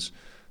thousands.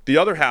 The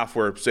other half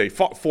were, say,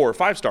 4 or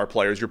 5-star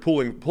players. You're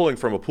pulling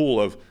from a pool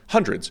of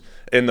hundreds,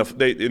 and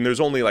there's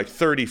only like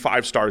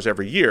 35 stars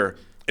every year.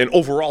 And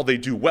overall, they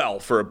do well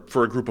for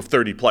a group of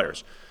 30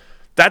 players.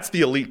 That's the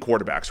elite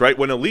quarterbacks, right?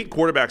 When elite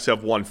quarterbacks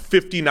have won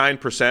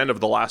 59% of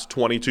the last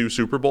 22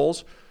 Super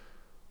Bowls,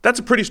 that's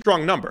a pretty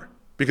strong number.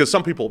 Because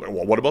some people,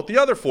 well, what about the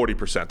other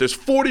 40%? There's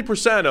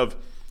 40% of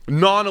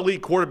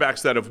non-elite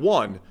quarterbacks that have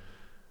won.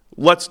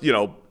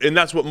 And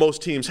that's what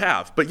most teams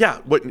have. But yeah,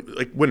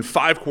 when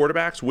 5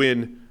 quarterbacks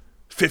win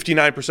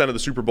 59% of the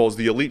Super Bowls,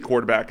 the elite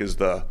quarterback is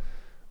the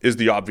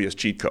obvious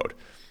cheat code.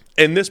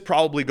 And this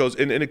probably goes,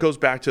 and it goes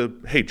back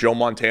to, hey, Joe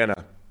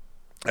Montana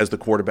as the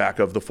quarterback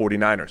of the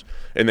 49ers.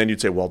 And then you'd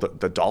say, well,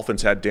 the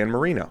Dolphins had Dan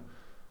Marino.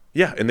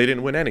 Yeah, and they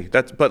didn't win any.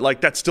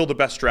 That's still the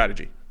best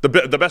strategy.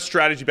 The best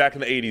strategy back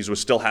in the 80s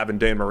was still having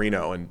Dan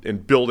Marino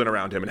and building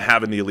around him and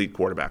having the elite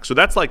quarterback. So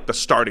that's like the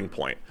starting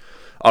point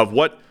of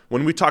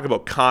when we talk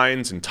about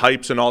kinds and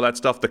types and all that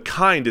stuff, the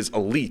kind is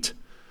elite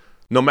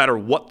no matter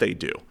what they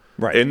do.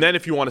 Right. And then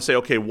if you want to say,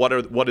 okay,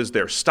 what is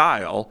their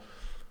style?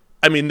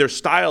 I mean, their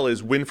style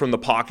is win from the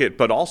pocket,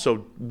 but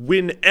also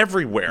win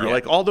everywhere. Yeah.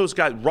 Like all those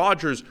guys,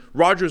 Rodgers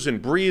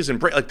and Brees and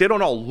Brady, like they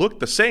don't all look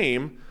the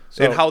same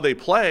in how they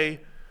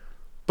play,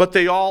 but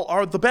they all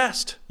are the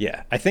best.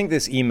 Yeah, I think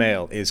this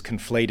email is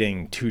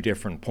conflating 2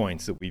 different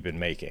points that we've been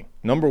making.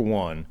 Number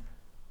one,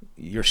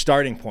 your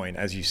starting point,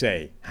 as you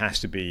say, has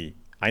to be,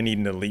 I need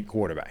an elite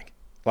quarterback.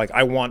 Like,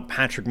 I want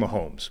Patrick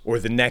Mahomes or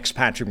the next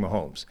Patrick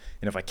Mahomes.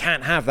 And if I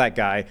can't have that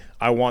guy,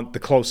 I want the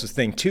closest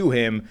thing to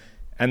him.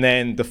 And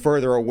then the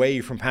further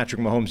away from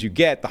Patrick Mahomes you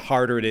get, the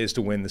harder it is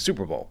to win the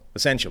Super Bowl,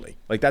 essentially.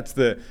 Like, that's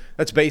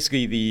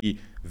basically the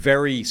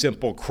very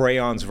simple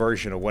crayons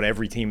version of what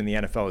every team in the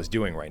NFL is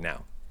doing right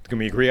now. Can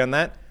we agree on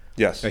that?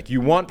 Yes. Like,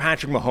 you want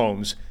Patrick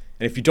Mahomes,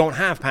 and if you don't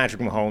have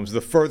Patrick Mahomes,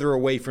 the further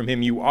away from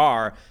him you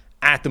are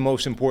at the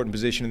most important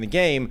position in the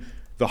game,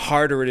 the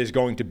harder it is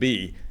going to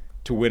be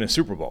to win a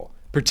Super Bowl.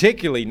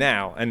 Particularly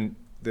now, and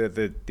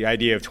the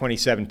idea of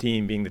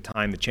 2017 being the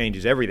time that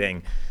changes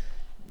everything,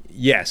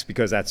 yes,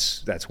 because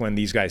that's when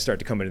these guys start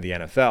to come into the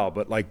NFL.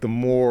 But like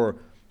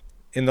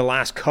in the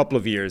last couple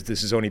of years,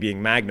 this is only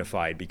being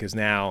magnified because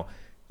now,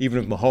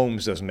 even if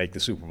Mahomes doesn't make the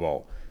Super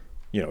Bowl,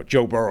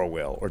 Joe Burrow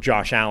will, or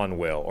Josh Allen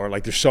will, or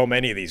like there's so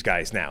many of these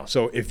guys now.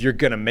 So if you're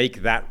going to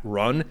make that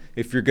run,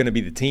 if you're going to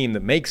be the team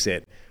that makes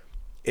it,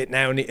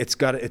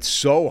 it's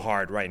so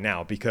hard right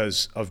now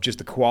because of just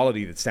the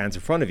quality that stands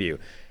in front of you.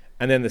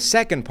 And then the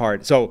second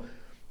part, so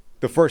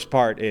the first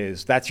part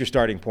is that's your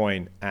starting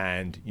point,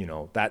 and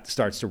that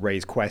starts to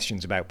raise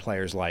questions about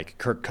players like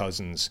Kirk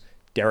Cousins,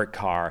 Derek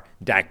Carr,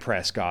 Dak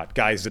Prescott,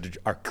 guys that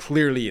are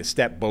clearly a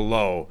step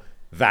below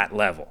that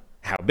level.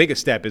 How big a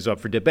step is up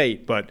for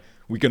debate, but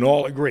we can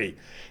all agree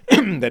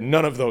that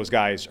none of those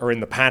guys are in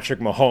the Patrick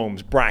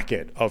Mahomes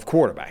bracket of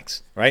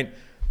quarterbacks, right?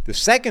 The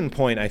second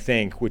point, I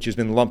think, which has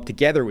been lumped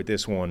together with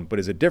this one, but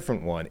is a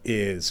different one,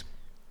 is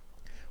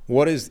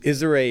has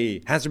there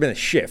been a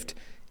shift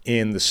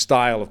in the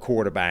style of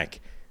quarterback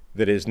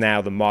that is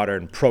now the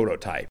modern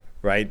prototype,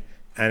 right?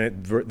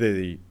 And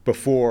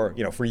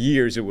for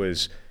years it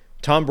was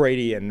Tom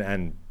Brady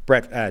and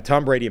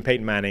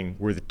Peyton Manning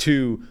were the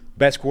two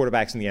best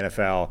quarterbacks in the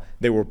NFL.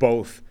 They were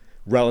both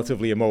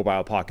relatively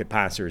immobile pocket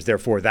passers.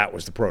 Therefore, that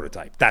was the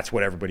prototype. That's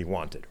what everybody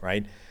wanted,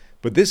 right?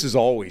 But this has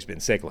always been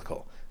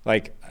cyclical.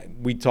 Like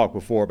we talked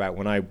before about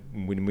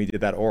when we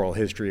did that oral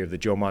history of the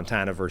Joe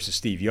Montana versus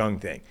Steve Young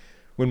thing.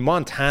 When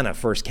Montana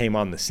first came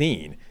on the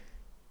scene,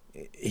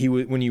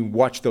 when you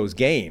watch those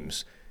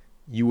games,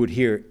 you would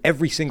hear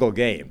every single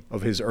game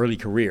of his early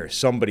career,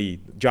 somebody,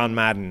 John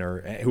Madden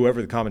or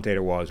whoever the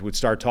commentator was, would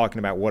start talking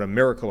about what a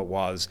miracle it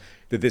was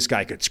that this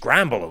guy could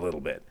scramble a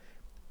little bit.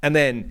 And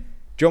then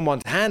Joe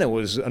Montana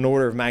was an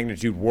order of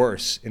magnitude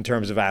worse in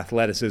terms of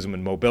athleticism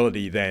and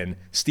mobility than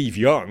Steve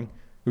Young,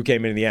 who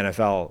came into the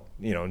NFL,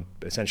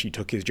 essentially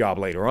took his job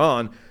later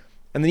on.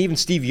 And then even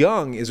Steve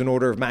Young is an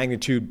order of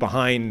magnitude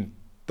behind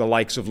the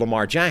likes of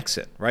Lamar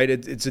Jackson, right?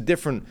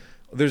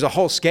 There's a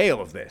whole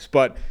scale of this.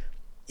 But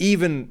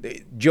even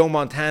Joe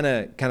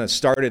Montana kind of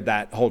started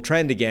that whole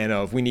trend again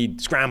of we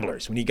need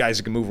scramblers. We need guys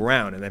that can move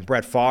around. And then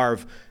Brett Favre,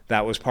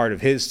 that was part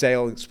of his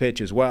sales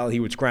pitch as well. He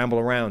would scramble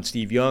around.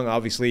 Steve Young,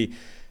 obviously,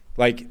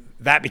 like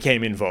that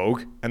became in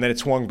vogue. And then it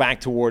swung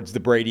back towards the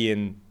Brady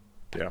and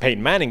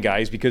Peyton Manning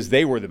guys because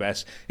they were the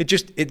best.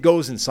 It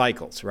goes in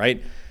cycles,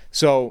 right?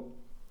 So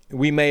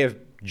we may have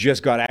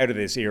just got out of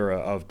this era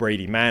of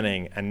Brady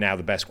Manning, and now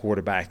the best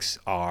quarterbacks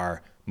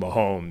are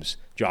Mahomes,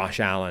 Josh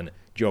Allen,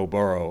 Joe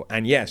Burrow.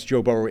 And yes,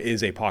 Joe Burrow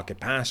is a pocket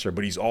passer,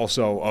 but he's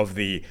also of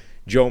the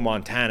Joe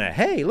Montana,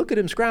 hey, look at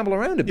him scramble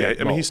around a bit.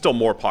 Yeah, I mean, he's still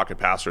more pocket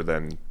passer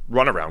than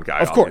runaround guy,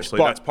 of course, obviously.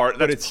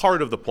 That's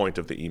part of the point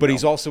of the email. But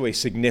he's also a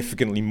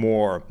significantly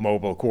more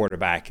mobile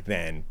quarterback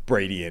than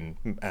Brady and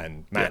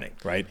Manning,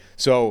 right?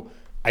 So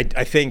I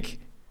think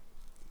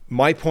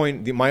my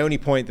only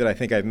point that I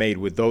think I've made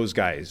with those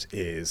guys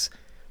is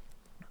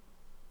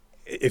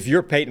if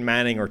you're Peyton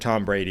Manning or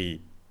Tom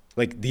Brady,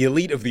 like the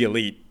elite of the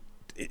elite,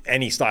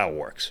 any style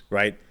works,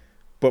 right?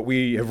 But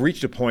we have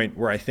reached a point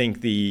where I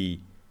think the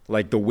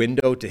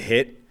window to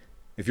hit,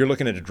 if you're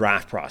looking at a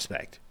draft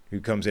prospect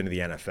who comes into the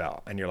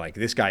NFL and you're like,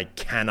 this guy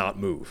cannot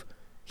move.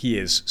 He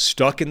is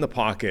stuck in the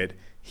pocket.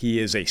 He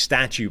is a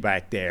statue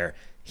back there.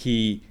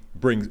 He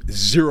brings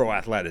zero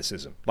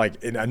athleticism,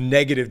 like in a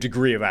negative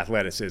degree of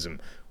athleticism.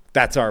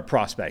 That's our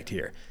prospect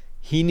here.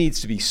 He needs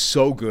to be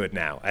so good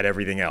now at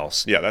everything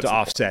else to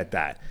offset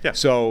that. Yeah.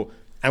 So,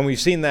 and we've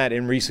seen that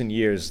in recent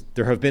years.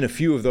 There have been a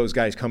few of those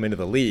guys come into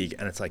the league,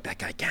 and it's like, that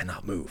guy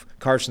cannot move.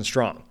 Carson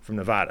Strong from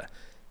Nevada.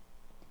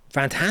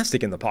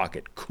 Fantastic in the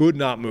pocket, could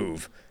not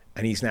move,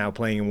 and he's now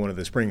playing in one of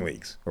the spring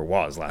leagues, or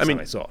was last time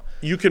I saw.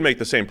 You can make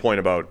the same point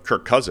about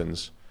Kirk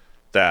Cousins,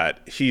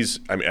 that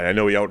I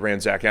know he outran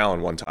Zach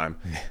Allen one time,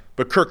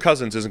 but Kirk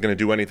Cousins isn't going to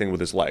do anything with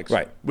his legs.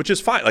 Right. Which is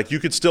fine. Like, you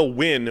could still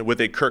win with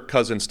a Kirk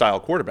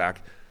Cousins-style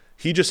quarterback.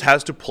 He just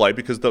has to play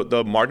because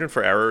the margin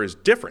for error is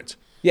different.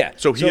 Yeah.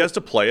 So he has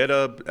to play at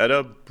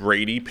a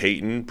Brady,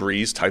 Peyton,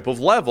 Breeze type of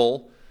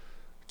level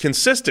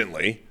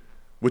consistently,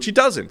 which he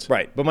doesn't.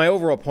 Right. But my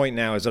overall point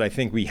now is that I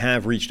think we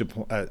have reached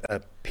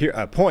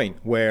a point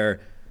where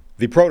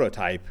the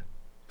prototype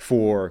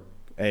for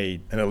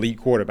an elite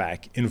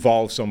quarterback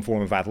involves some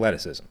form of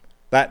athleticism.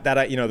 That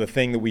the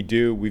thing that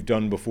we've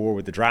done before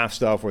with the draft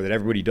stuff, or that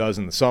everybody does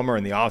in the summer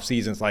and the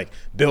offseason, it's like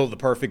build the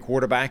perfect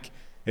quarterback.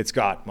 It's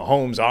got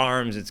Mahomes'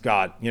 arms, it's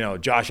got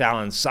Josh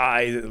Allen's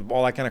size,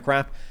 all that kind of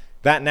crap.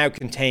 That now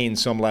contains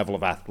some level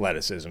of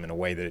athleticism in a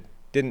way that it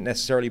didn't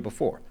necessarily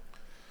before.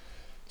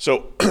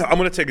 So I'm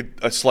going to take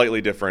a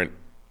slightly different,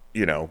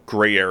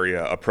 gray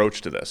area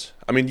approach to this.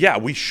 I mean, yeah,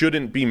 we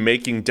shouldn't be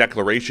making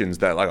declarations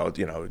that,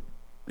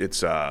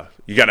 it's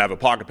you got to have a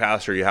pocket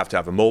passer, you have to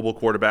have a mobile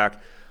quarterback.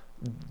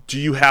 Do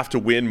you have to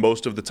win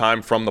most of the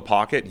time from the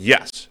pocket?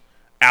 Yes,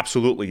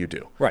 absolutely you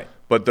do. Right.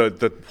 But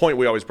the point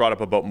we always brought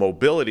up about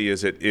mobility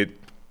is it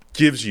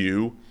gives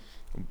you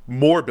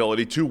more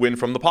ability to win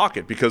from the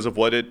pocket because of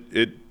what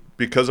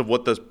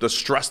the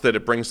stress that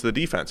it brings to the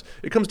defense.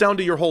 It comes down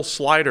to your whole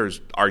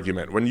sliders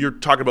argument. When you're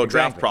talking about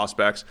draft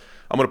prospects,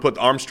 I'm going to put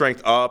arm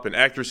strength up and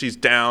accuracy's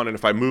down, and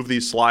if I move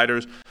these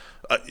sliders,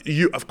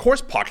 of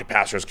course pocket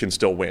passers can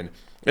still win.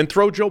 And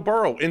throw Joe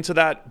Burrow into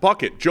that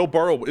bucket. Joe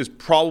Burrow is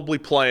probably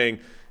playing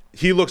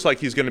he looks like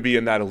he's going to be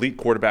in that elite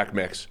quarterback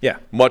mix. Yeah.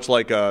 Much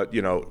like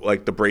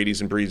like the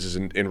Bradys and Breezes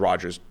in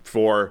Rodgers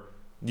for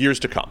years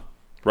to come,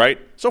 right?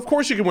 So of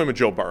course you can win with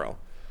Joe Burrow.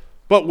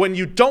 But when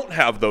you don't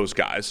have those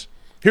guys,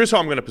 here's how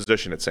I'm going to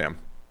position it, Sam.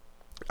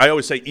 I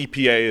always say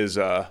EPA is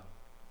a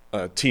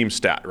team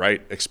stat,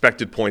 right?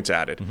 Expected points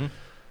added. Mm-hmm.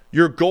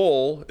 Your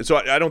goal, so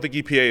I don't think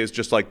EPA is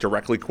just like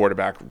directly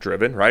quarterback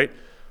driven, right?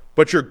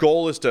 But your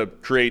goal is to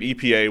create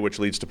EPA, which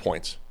leads to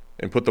points,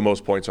 and put the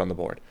most points on the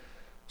board.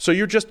 So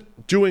you're just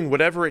doing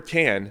whatever it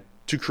can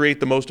to create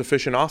the most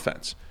efficient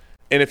offense.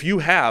 And if you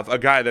have a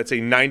guy that's a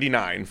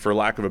 99, for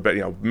lack of a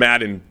better,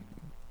 Madden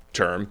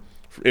term,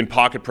 in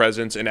pocket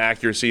presence and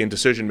accuracy and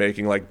decision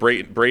making like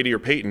Brady or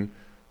Peyton,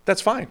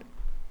 that's fine.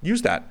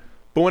 Use that.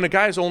 But when a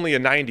guy's only a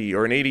 90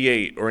 or an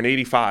 88 or an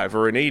 85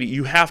 or an 80,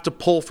 you have to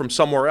pull from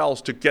somewhere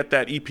else to get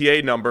that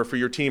EPA number for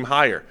your team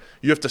higher.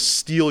 You have to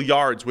steal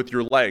yards with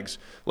your legs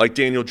like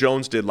Daniel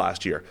Jones did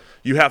last year.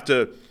 You have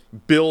to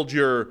build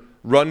your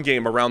run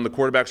game around the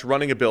quarterback's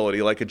running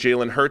ability like a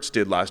Jalen Hurts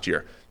did last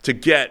year to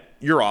get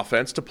your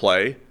offense to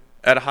play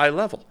at a high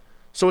level.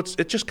 So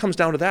it just comes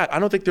down to that. I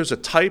don't think there's a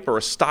type or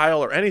a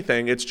style or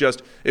anything. It's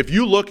just if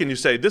you look and you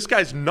say, this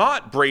guy's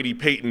not Brady,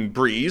 Peyton,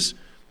 Breeze,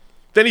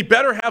 then he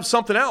better have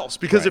something else.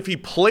 Because if he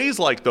plays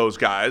like those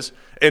guys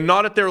and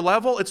not at their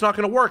level, it's not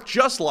going to work.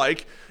 Just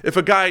like if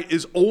a guy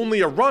is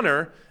only a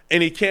runner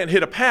and he can't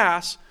hit a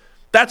pass,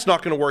 that's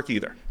not going to work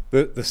either.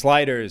 The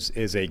sliders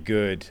is a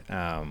good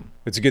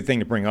it's a good thing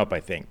to bring up, I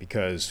think,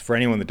 because for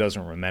anyone that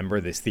doesn't remember,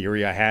 this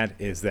theory I had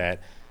is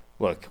that,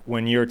 look,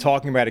 when you're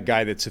talking about a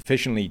guy that's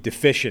sufficiently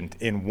deficient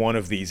in one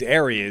of these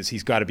areas,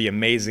 he's got to be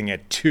amazing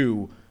at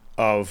two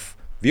of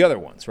the other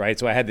ones, right?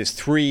 So I had this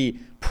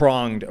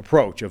three-pronged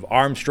approach of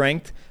arm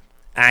strength,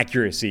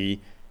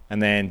 accuracy,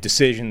 and then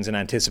decisions and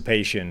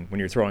anticipation when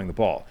you're throwing the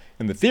ball.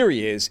 And the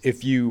theory is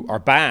if you are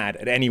bad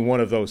at any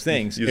one of those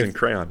things... Using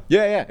crayon.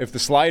 Yeah. If the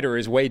slider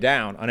is way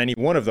down on any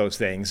one of those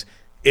things,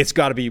 it's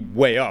got to be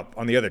way up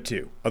on the other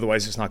two.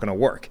 Otherwise, it's not going to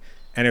work.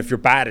 And if you're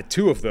bad at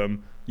two of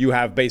them, you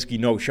have basically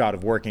no shot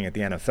of working at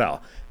the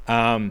NFL.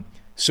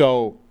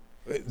 So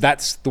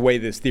that's the way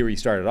this theory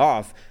started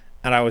off.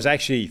 And I was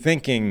actually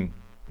thinking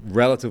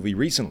relatively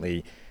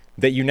recently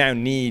that you now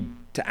need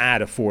to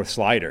add a fourth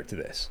slider to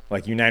this.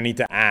 Like you now need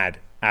to add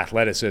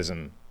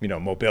athleticism,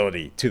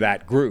 mobility to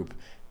that group.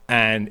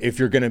 And if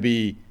you're going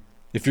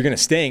to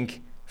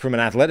stink from an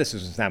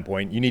athleticism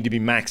standpoint, you need to be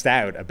maxed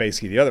out at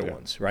basically the other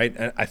ones, right?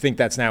 And I think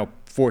that's now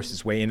forced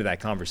its way into that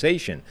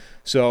conversation.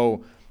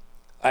 So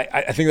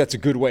I think that's a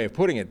good way of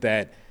putting it,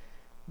 that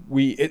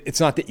it's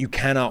not that you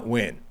cannot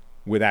win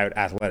without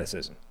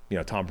athleticism.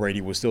 Tom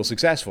Brady was still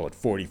successful at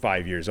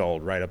 45 years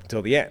old right up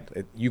until the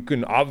end. You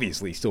can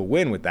obviously still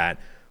win with that,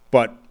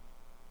 but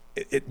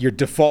your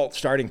default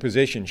starting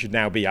position should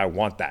now be, I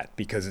want that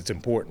because it's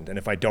important. And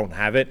if I don't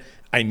have it,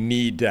 I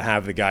need to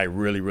have the guy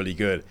really, really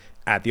good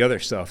at the other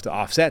stuff to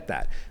offset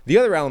that. The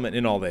other element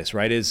in all this,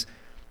 right, is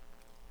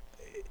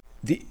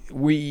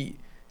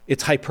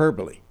it's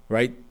hyperbole,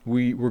 right?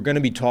 We're going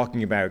to be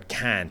talking about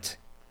can't,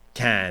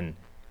 can,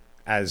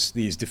 as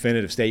these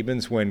definitive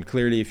statements, when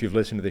clearly if you've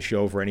listened to the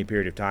show for any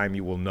period of time,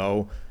 you will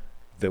know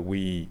that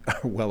we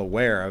are well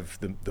aware of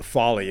the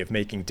folly of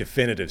making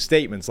definitive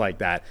statements like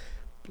that.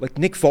 Like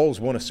Nick Foles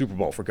won a Super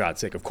Bowl, for God's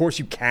sake. Of course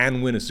you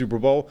can win a Super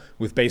Bowl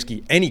with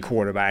basically any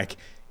quarterback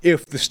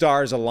if the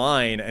stars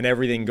align and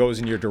everything goes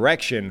in your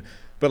direction.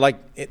 But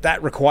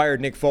that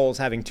required Nick Foles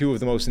having two of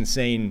the most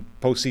insane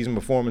postseason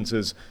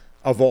performances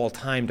of all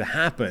time to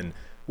happen.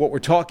 What we're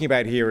talking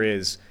about here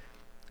is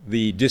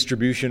the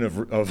distribution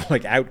of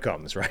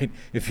outcomes, right?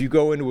 If you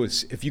go into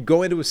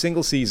a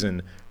single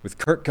season with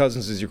Kirk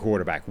Cousins as your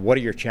quarterback, what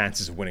are your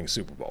chances of winning a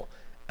Super Bowl?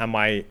 And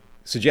my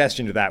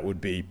suggestion to that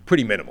would be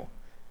pretty minimal.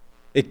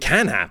 It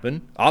can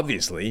happen,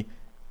 obviously,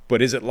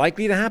 but is it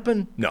likely to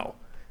happen? No.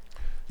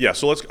 Yeah,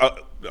 so let's.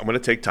 I'm going to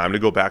take time to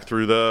go back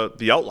through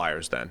the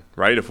outliers then,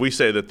 right? If we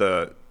say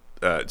that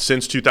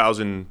since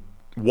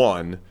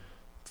 2001,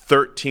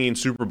 13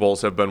 Super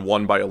Bowls have been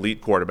won by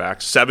elite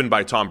quarterbacks, 7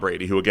 by Tom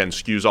Brady, who again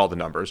skews all the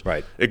numbers.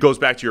 Right. It goes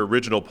back to your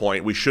original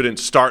point. We shouldn't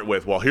start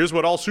with, well, here's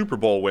what all Super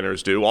Bowl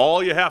winners do.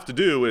 All you have to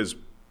do is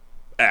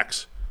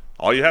X.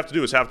 All you have to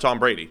do is have Tom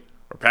Brady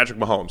or Patrick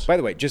Mahomes. By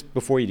the way, just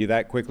before you do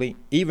that quickly,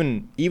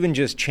 even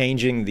just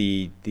changing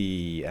the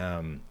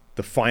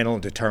final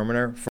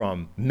determiner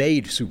from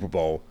made Super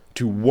Bowl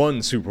to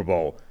won Super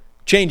Bowl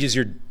changes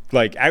your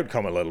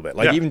outcome a little bit.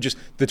 Even just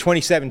the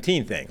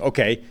 2017 thing.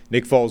 Okay,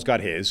 Nick Foles got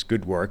his,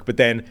 good work, but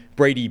then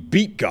Brady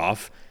beat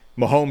Goff,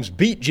 Mahomes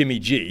beat Jimmy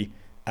G,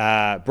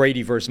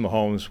 Brady versus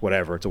Mahomes,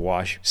 whatever, it's a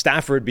wash.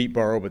 Stafford beat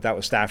Burrow, but that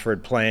was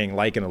Stafford playing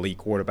like an elite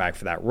quarterback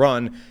for that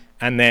run,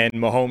 and then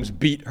Mahomes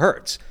beat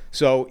Hurts.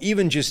 So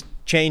even just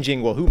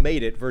changing, who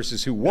made it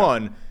versus who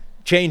won,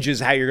 changes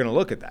how you're going to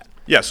look at that.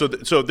 Yeah, so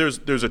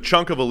there's a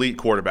chunk of elite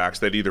quarterbacks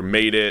that either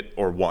made it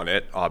or won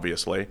it,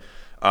 obviously.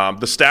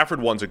 The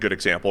Stafford one's a good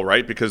example,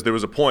 right? Because there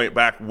was a point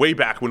way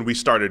back when we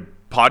started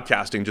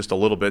podcasting just a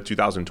little bit,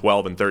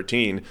 2012 and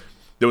 13,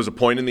 there was a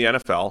point in the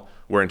NFL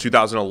where in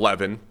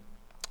 2011,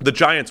 The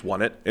Giants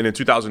won it, and in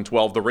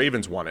 2012, the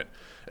Ravens won it.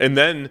 And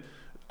then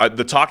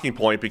the talking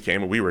point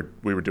became, we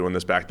were doing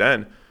this back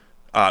then,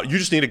 you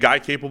just need a guy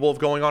capable of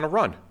going on a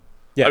run.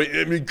 Yeah.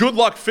 I mean, good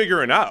luck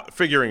figuring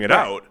it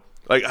out.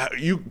 Like,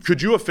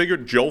 could you have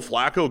figured Joe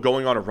Flacco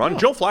going on a run? No.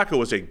 Joe Flacco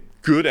was a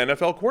good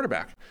NFL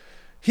quarterback.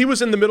 He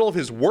was in the middle of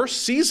his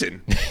worst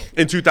season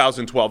in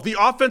 2012. The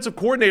offensive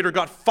coordinator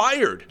got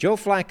fired. Both Joe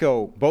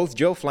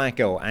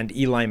Flacco and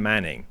Eli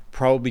Manning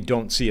probably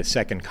don't see a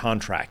second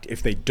contract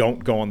if they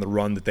don't go on the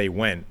run that they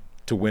went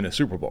to win a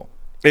Super Bowl.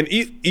 And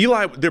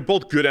Eli, they're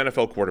both good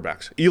NFL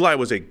quarterbacks. Eli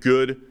was a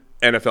good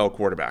NFL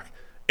quarterback.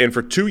 And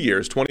for 2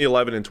 years,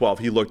 2011 and 12,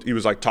 he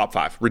was like top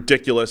 5.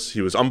 Ridiculous.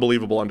 He was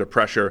unbelievable under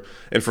pressure.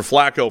 And for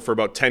Flacco, for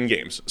about 10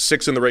 games,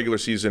 6 in the regular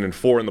season and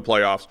 4 in the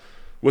playoffs,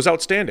 was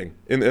outstanding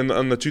in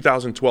the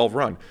 2012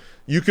 run.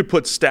 You could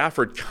put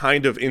Stafford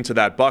kind of into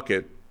that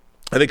bucket.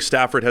 I think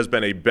Stafford has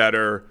been a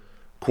better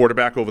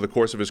quarterback over the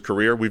course of his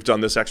career. We've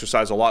done this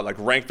exercise a lot, like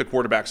rank the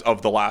quarterbacks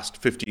of the last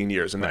 15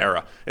 years in the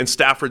era. And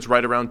Stafford's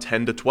right around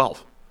 10 to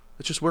 12.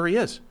 That's just where he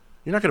is.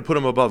 You're not going to put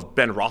him above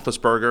Ben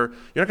Roethlisberger.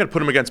 You're not going to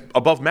put him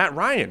above Matt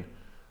Ryan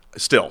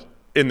still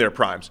in their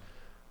primes.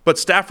 But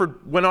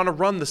Stafford went on a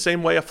run the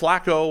same way a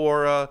Flacco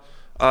or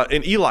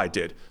and Eli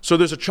did. So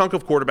there's a chunk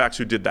of quarterbacks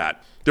who did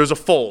that. There's a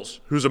Foles,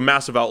 who's a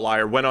massive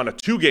outlier, went on a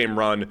 2-game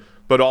run,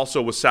 but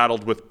also was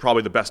saddled with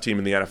probably the best team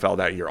in the NFL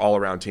that year,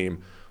 all-around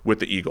team with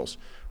the Eagles,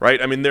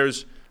 right? I mean,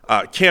 there's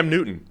Cam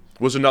Newton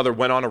was another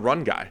went on a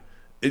run guy.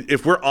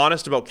 If we're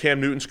honest about Cam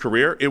Newton's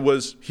career, he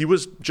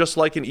was just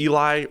like an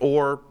Eli,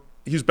 or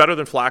he's better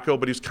than Flacco,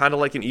 but he's kind of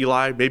like an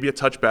Eli, maybe a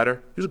touch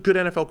better. He was a good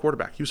NFL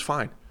quarterback. He was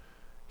fine.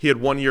 He had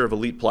 1 year of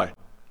elite play,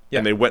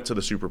 and they went to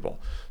the Super Bowl.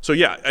 So,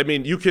 yeah, I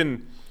mean, you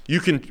can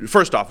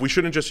first off, we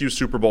shouldn't just use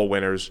Super Bowl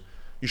winners.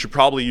 You should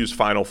probably use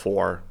Final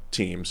Four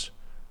teams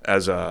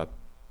as a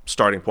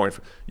starting point.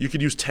 You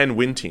could use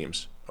 10-win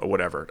teams or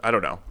whatever. I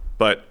don't know.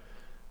 But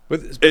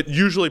it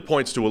usually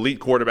points to elite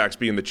quarterbacks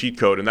being the cheat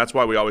code, and that's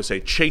why we always say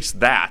chase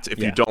that if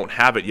you don't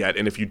have it yet.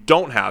 And if you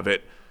don't have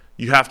it,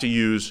 you have to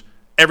use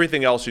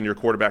everything else in your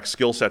quarterback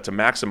skill set to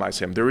maximize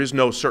him. There is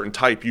no certain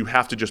type. You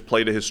have to just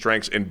play to his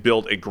strengths and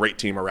build a great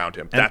team around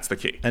him. That's the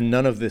key. And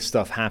none of this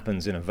stuff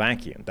happens in a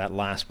vacuum. That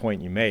last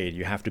point you made,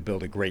 you have to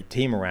build a great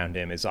team around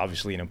him, is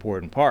obviously an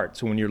important part.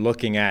 So when you're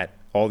looking at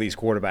all these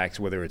quarterbacks,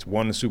 whether it's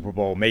won a Super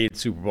Bowl, made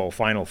Super Bowl,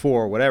 Final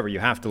Four, whatever, you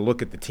have to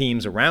look at the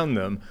teams around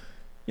them.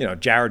 You know,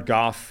 Jared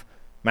Goff,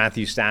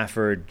 Matthew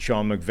Stafford,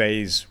 Sean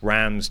McVay's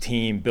Rams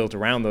team built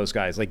around those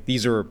guys. Like,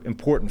 these are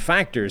important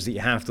factors that you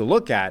have to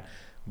look at,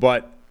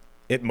 but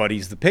it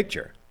muddies the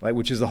picture, like,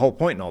 which is the whole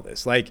point in all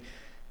this. Like,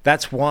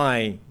 that's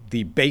why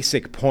the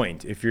basic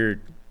point, if you're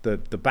the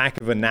back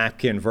of a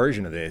napkin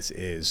version of this,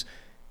 is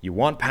you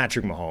want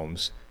Patrick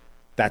Mahomes.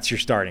 That's your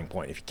starting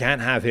point. If you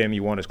can't have him,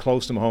 you want as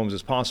close to Mahomes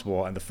as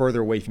possible, and the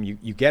further away from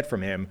you get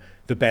from him,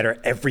 the better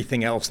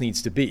everything else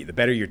needs to be. The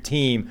better your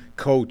team,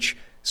 coach,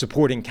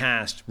 supporting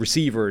cast,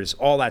 receivers,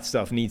 all that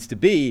stuff needs to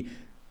be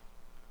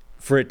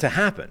for it to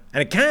happen.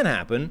 And it can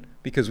happen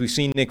because we've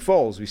seen Nick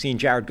Foles, we've seen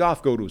Jared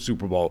Goff go to a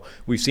Super Bowl,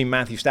 we've seen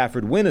Matthew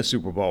Stafford win a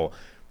Super Bowl.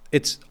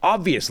 It's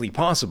obviously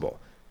possible,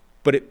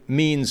 but it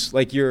means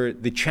like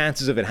the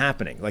chances of it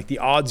happening, like the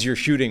odds you're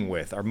shooting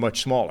with are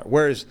much smaller.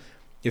 Whereas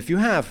if you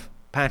have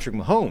Patrick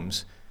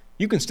Mahomes,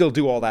 you can still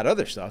do all that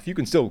other stuff. You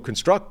can still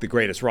construct the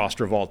greatest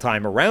roster of all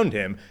time around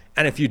him.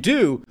 And if you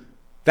do,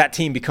 that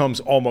team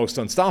becomes almost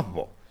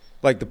unstoppable.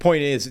 Like, the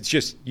point is, it's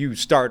just you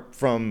start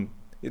from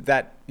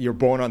that you're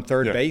born on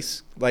third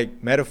base,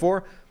 like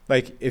metaphor.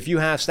 Like, if you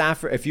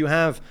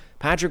have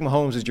Patrick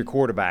Mahomes as your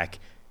quarterback,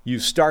 you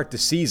start the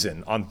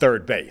season on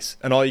third base,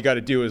 and all you got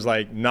to do is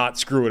like not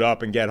screw it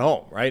up and get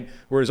home, right?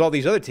 Whereas all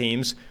these other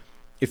teams,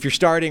 if you're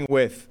starting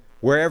with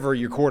wherever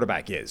your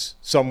quarterback is,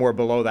 somewhere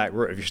below that,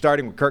 if you're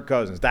starting with Kirk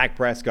Cousins, Dak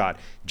Prescott,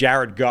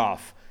 Jared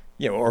Goff,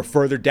 or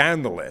further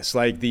down the list,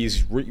 like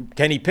these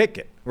Kenny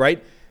Pickett,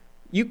 right?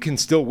 You can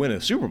still win a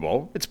Super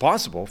Bowl. It's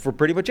possible for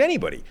pretty much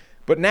anybody.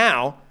 But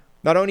now,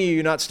 not only are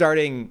you not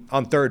starting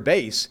on third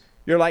base,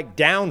 you're like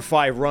down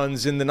 5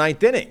 runs in the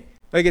 9th inning.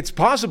 Like, it's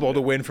possible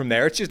to win from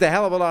there. It's just a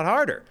hell of a lot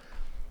harder.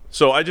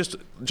 So I just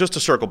to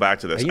circle back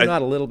to this. Are you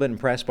not a little bit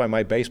impressed by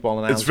my baseball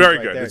analysis? It's very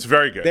right good. there? It's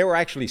very good. They were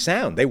actually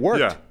sound. They worked.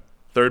 Yeah.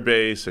 Third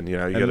base, and you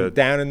got to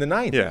down in the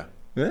 9th. Yeah.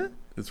 Yeah.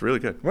 It's really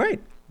good. Right.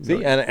 See,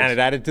 Really and it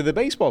added to the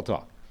baseball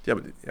talk. Yeah,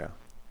 but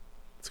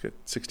it's good.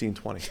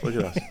 16-20. Look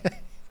at us.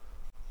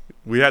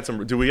 We had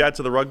some. Do we add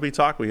to the rugby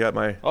talk? We got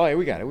my. Oh, yeah,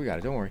 we got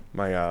it. Don't worry.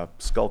 My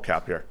skull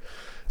cap here.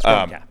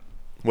 Scrum cap.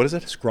 What is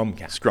it? Scrum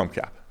cap. Scrum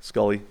cap.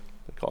 Scully.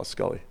 They call it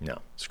Scully. No.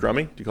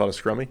 Scrummy? Do you call it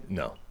a scrummy?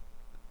 No.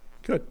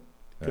 Good.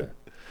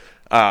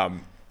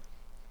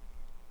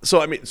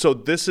 So I mean,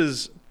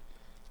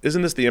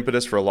 isn't this the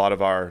impetus for a lot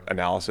of our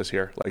analysis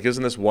here? Like,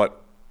 isn't this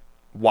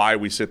why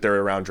we sit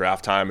there around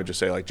draft time and just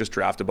say, like, just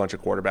draft a bunch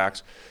of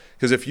quarterbacks?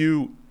 Because if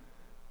you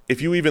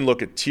even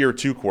look at tier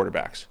 2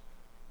 quarterbacks,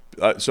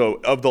 so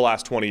of the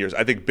last 20 years,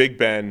 I think Big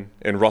Ben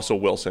and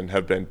Russell Wilson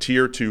have been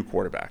tier 2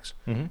 quarterbacks,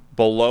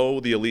 below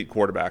the elite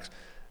quarterbacks.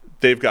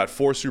 They've got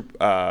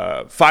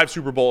 5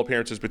 Super Bowl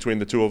appearances between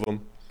the two of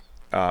them.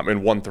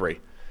 and won 3.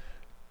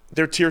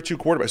 They're tier 2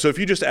 quarterbacks. So if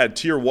you just add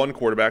tier 1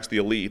 quarterbacks, the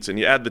elites, and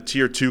you add the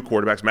tier 2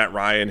 quarterbacks, Matt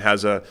Ryan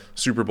has a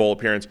Super Bowl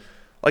appearance,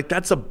 like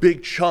that's a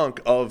big chunk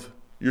of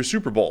your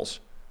Super Bowls.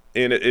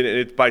 And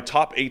it's by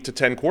top 8 to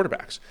 10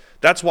 quarterbacks.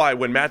 That's why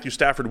when Matthew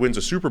Stafford wins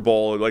a Super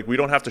Bowl, like we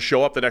don't have to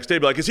show up the next day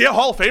and be like, is he a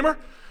Hall of Famer?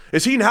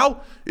 Is he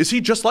now? Is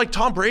he just like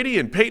Tom Brady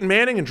and Peyton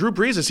Manning and Drew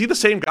Brees? Is he the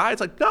same guy?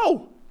 It's like,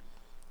 no.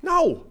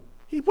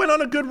 He went on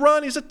a good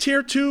run. He's a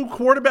tier 2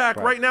 quarterback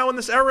right now in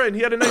this era, and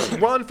he had a nice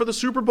run for the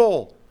Super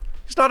Bowl.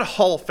 He's not a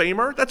Hall of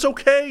Famer. That's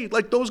okay.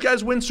 Like, those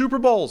guys win Super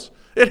Bowls.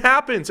 It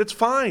happens. It's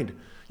fine.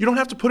 You don't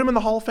have to put him in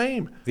the Hall of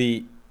Fame.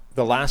 The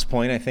last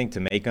point I think to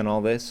make on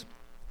all this,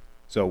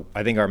 so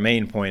I think our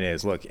main point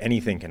is, look,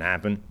 anything can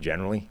happen,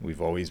 generally.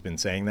 We've always been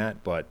saying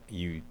that, but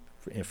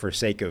for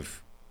sake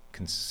of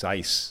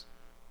concise,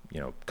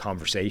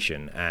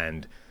 conversation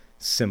and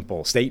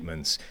simple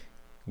statements,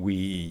 we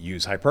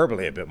use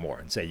hyperbole a bit more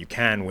and say you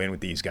can win with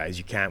these guys,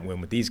 you can't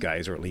win with these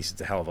guys, or at least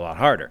it's a hell of a lot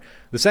harder.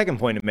 The second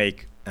point to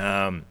make,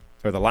 or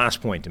the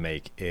last point to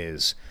make,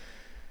 is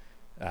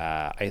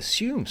I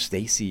assume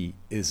Stacy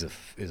is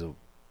a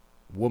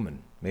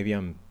woman. Maybe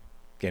I'm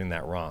getting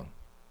that wrong.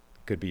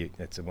 Could be,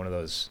 it's one of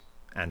those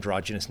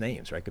androgynous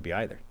names, right? Could be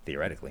either,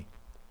 theoretically.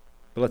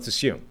 But let's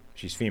assume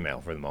she's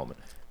female for the moment.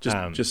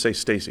 Just say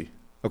Stacy.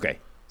 Okay.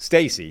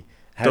 Stacy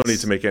has... Don't need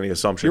to make any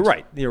assumptions.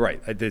 You're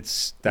right.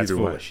 That's Either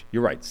foolish. way.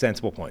 You're right.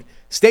 Sensible point.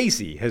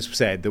 Stacy has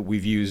said that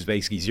we've used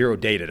basically zero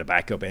data to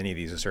back up any of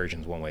these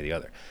assertions one way or the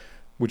other,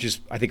 which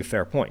is, I think, a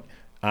fair point.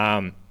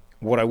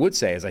 What I would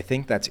say is I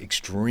think that's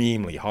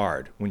extremely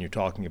hard when you're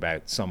talking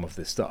about some of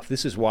this stuff.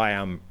 This is why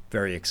I'm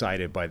very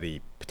excited by the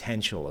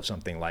potential of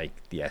something like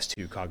the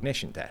S2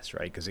 cognition test,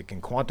 right? Because it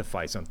can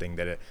quantify something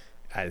that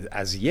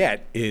as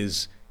yet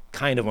is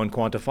kind of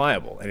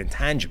unquantifiable and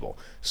intangible.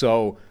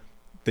 So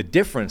the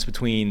difference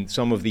between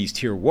some of these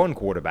tier 1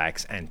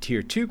 quarterbacks and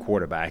tier 2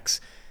 quarterbacks,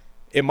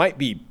 it might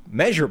be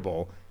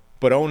measurable,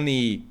 but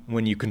only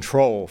when you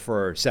control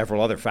for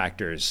several other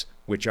factors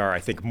which are, I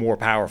think, more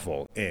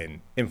powerful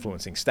in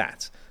influencing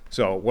stats.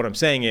 So what I'm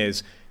saying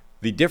is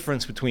the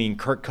difference between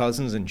Kirk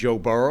Cousins and Joe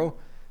Burrow,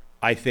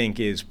 I think,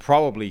 is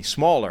probably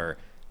smaller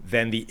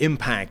than the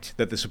impact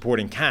that the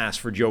supporting cast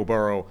for Joe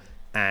Burrow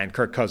and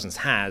Kirk Cousins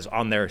has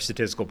on their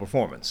statistical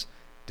performance.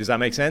 Does that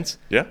make sense?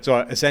 Yeah. So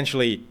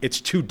essentially, it's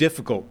too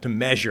difficult to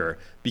measure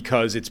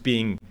because it's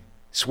being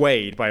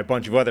swayed by a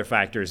bunch of other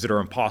factors that are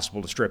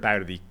impossible to strip out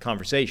of the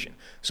conversation.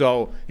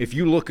 So if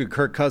you look at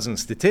Kirk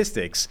Cousins'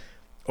 statistics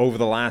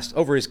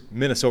over his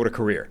Minnesota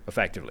career,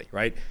 effectively,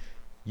 right?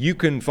 You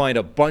can find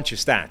a bunch of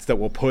stats that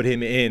will put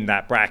him in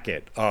that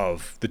bracket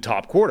of the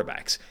top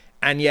quarterbacks.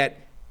 And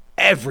yet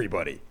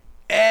everybody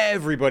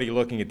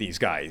looking at these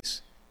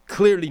guys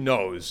clearly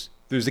knows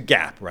there's a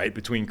gap, right,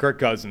 between Kirk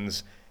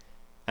Cousins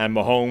and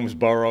Mahomes,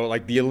 Burrow,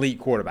 like the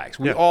elite quarterbacks.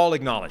 We all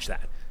acknowledge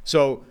that.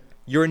 So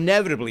you're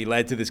inevitably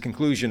led to this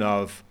conclusion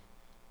of,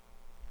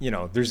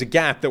 there's a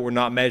gap that we're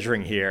not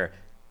measuring here,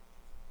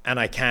 and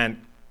I can't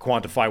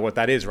quantify what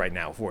that is right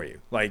now for you.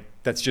 Like,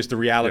 that's just the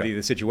reality of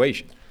the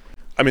situation.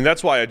 I mean,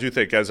 that's why I do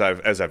think as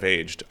I've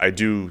aged, I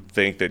do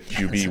think that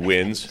QB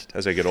wins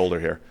as I get older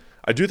here.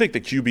 I do think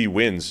that QB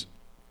wins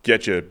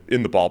get you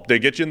in the ball. They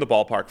get you in the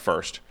ballpark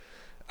first.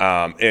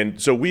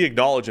 And so we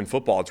acknowledge in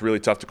football it's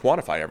really tough to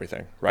quantify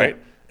everything, right?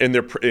 Yeah.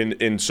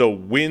 And so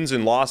wins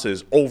and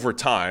losses over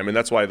time, and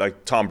that's why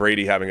like Tom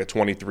Brady having a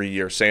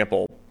 23-year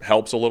sample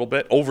helps a little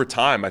bit. Over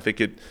time, I think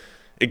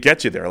it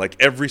gets you there. Like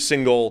every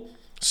single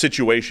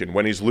situation,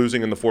 when he's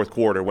losing in the fourth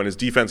quarter, when his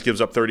defense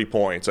gives up 30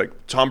 points, like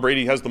Tom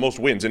Brady has the most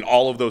wins in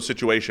all of those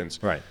situations.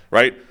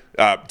 Right?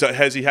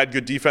 Has he had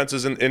good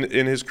defenses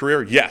in his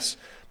career? Yes.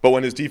 But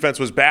when his defense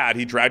was bad,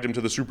 he dragged him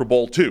to the Super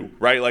Bowl too,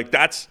 right? Like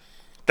that's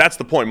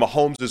the point.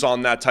 Mahomes is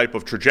on that type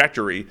of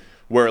trajectory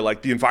where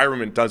like the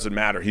environment doesn't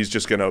matter. He's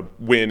just going to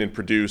win and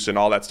produce and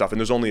all that stuff. And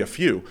there's only a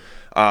few.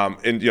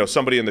 And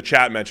somebody in the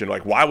chat mentioned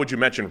like, why would you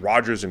mention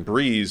Rodgers and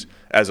Brees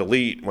as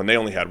elite when they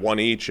only had one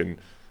each and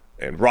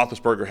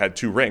Roethlisberger had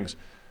 2 rings?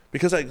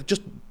 Because I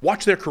just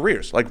watch their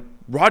careers. Like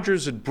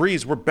Rodgers and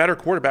Brees were better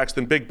quarterbacks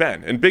than Big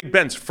Ben. And Big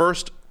Ben's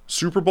first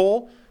Super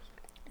Bowl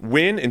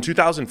win in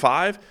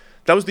 2005,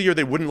 that was the year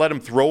they wouldn't let him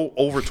throw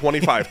over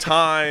 25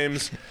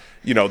 times.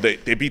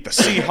 They beat the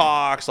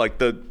Seahawks.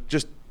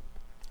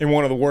 In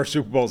one of the worst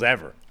Super Bowls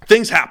ever.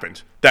 Things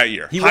happened that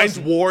year. Hines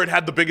Ward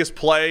had the biggest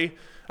play.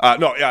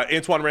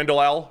 Antoine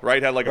Randall,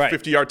 right, had like a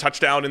 50-yard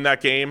touchdown in that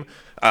game.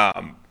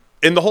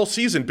 In the whole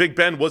season, Big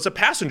Ben was a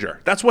passenger.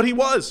 That's what he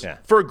was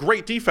for a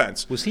great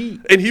defense. Was he?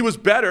 And he was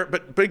better,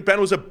 but Big Ben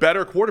was a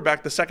better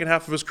quarterback the second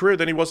half of his career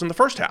than he was in the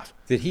first half.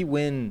 Did he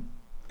win?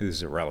 This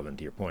is irrelevant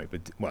to your point,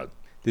 but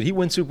did he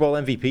win Super Bowl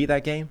MVP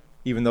that game?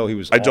 Even though he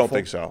was awful? I don't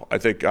think so. I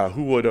think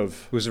who would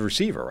have? It was a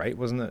receiver, right?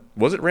 Wasn't it?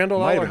 Was it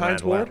Randall or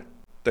Hines Ward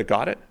that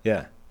got it?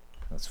 Yeah.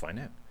 Let's find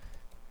out.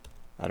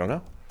 I don't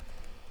know.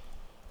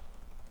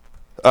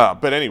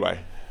 But anyway,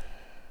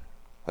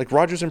 like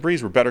Rodgers and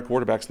Brees were better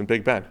quarterbacks than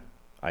Big Ben.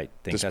 I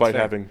think despite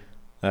that's fair.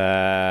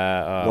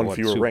 having one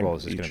fewer ring. What Super Bowl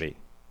is this going to be?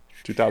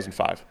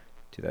 2005.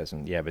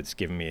 2000. Yeah, but it's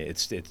giving me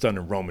it's done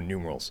in Roman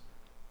numerals.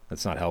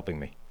 That's not helping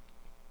me.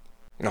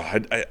 No,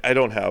 I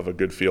don't have a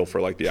good feel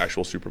for like the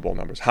actual Super Bowl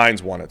numbers.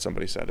 Hines won it,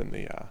 somebody said in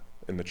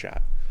the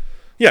chat.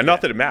 Yeah,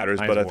 not that it matters,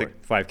 Hines but I Ward,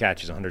 think 5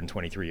 catches,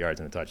 123 yards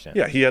and a touchdown.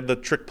 yeah, he had the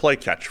trick play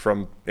catch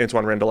from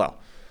Antoine Randall.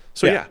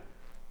 So yeah.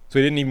 So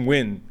he didn't even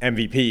win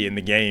MVP in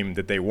the game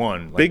that they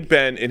won. Like, Big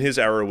Ben in his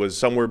era was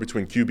somewhere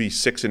between QB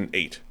 6 and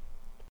 8,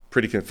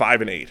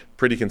 5 and 8,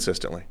 pretty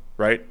consistently,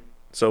 right?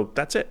 So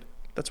that's it.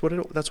 That's what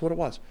it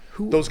was.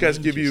 Those guys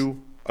give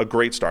you a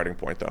great starting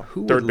point, though.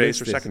 Third base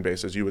or second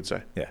base, as you would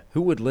say. Yeah.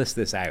 Who would list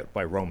this out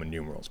by Roman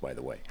numerals, by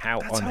the way? How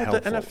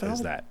unhelpful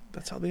is that?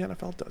 That's how the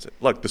NFL does it.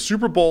 Look, the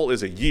Super Bowl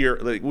is a year.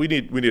 Like, we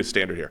need a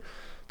standard here.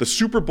 The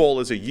Super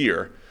Bowl is a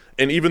year,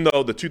 and even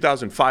though the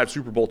 2005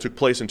 Super Bowl took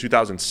place in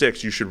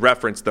 2006, you should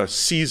reference the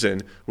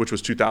season, which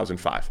was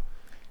 2005.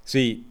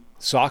 See,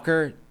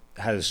 soccer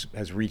has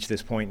reached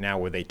this point now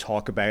where they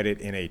talk about it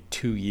in a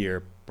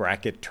 2-year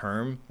bracket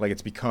term. Like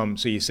it's become,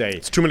 so you say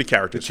it's too many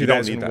characters. The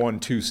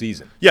 2001-2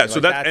 season. Yeah, so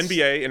that's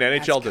NBA and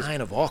NHL that's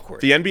kind of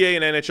awkward. The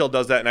NBA and NHL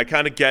does that, and I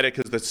kind of get it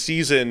because the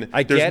season,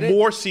 there's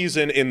more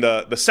season in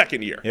the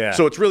second year. Yeah.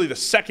 So it's really the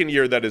second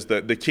year that is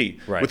the key.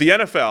 Right. With the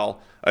NFL,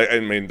 I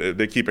mean,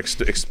 they keep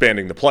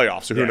expanding the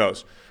playoffs, so who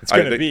knows? It's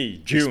going to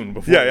be June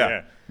before.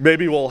 Yeah.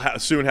 Maybe we'll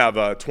soon have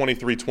a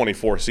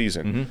 23-24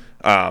 season.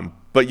 Mm-hmm.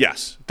 But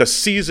yes, the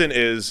season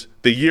is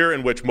the year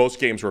in which most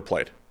games were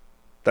played.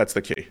 That's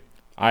the key.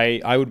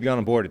 I would be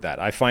on board with that.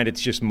 I find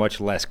it's just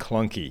much less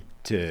clunky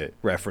to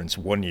reference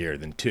 1 year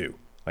than 2.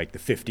 Like the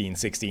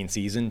 15-16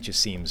 season just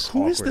seems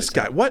awkward. Who is this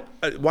guy? What?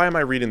 Why am I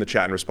reading the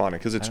chat and responding?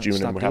 Because it's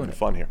June and we're having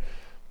fun here.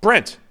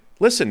 Brent,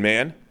 listen,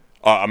 man.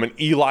 I'm an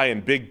Eli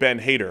and Big Ben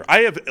hater. I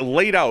have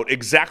laid out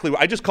exactly.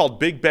 I just called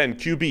Big Ben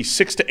QB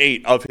 6 to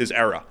 8 of his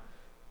era.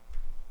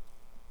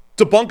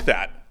 Debunk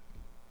that.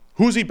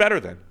 Who's he better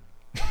than?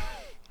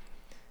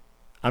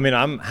 I mean,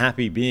 I'm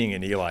happy being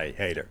an Eli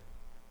hater.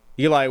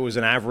 Eli was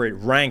an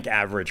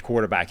average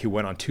quarterback who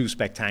went on 2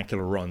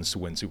 spectacular runs to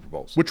win Super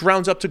Bowls. Which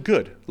rounds up to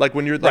good. Like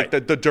when you're like the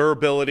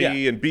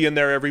durability and being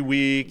there every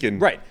week and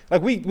right.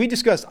 Like we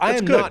discussed,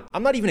 I'm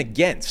not even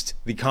against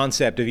the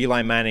concept of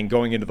Eli Manning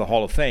going into the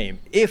Hall of Fame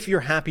if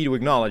you're happy to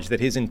acknowledge that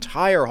his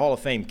entire Hall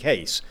of Fame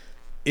case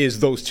is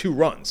those 2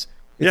 runs.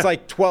 It's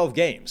like 12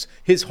 games.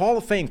 His Hall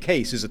of Fame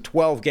case is a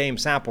 12-game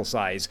sample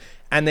size,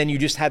 and then you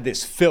just had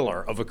this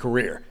filler of a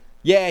career.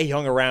 Yeah, he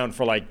hung around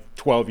for like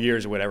 12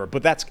 years or whatever,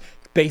 but that's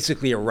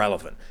basically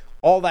irrelevant.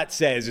 All that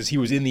says is he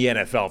was in the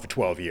NFL for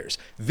 12 years.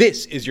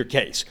 This is your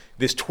case.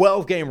 This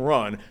 12-game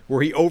run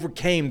where he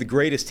overcame the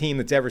greatest team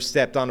that's ever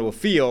stepped onto a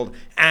field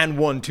and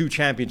won 2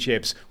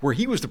 championships where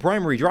he was the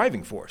primary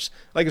driving force.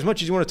 Like as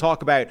much as you want to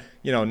talk about,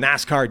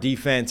 NASCAR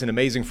defense and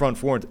amazing front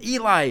four,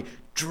 Eli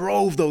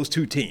drove those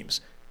 2 teams.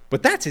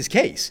 But that's his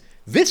case.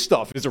 This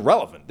stuff is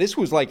irrelevant. This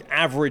was like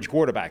average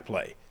quarterback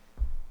play.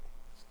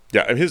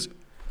 Yeah, and his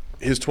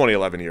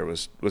 2011 year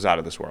was out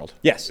of this world.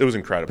 Yes. It was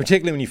incredible.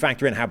 Particularly when you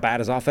factor in how bad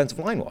his offensive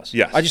line was.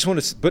 Yes. I just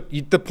want to, but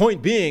the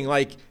point being,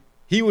 like,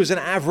 he was an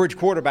average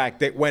quarterback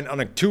that went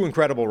on 2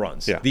 incredible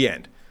runs. Yeah. The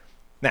end.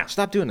 Now,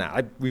 stop doing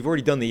that. We've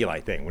already done the Eli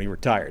thing when he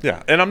retired.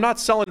 Yeah, and I'm not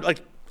selling,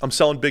 I'm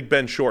selling Big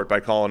Ben short by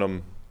calling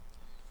him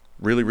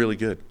really, really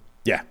good.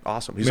 Yeah.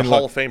 Awesome. He's a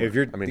Hall of Famer.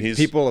 If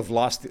people have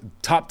lost,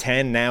 top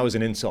 10 now is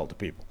an insult to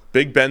people.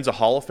 Big Ben's a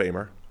Hall of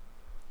Famer.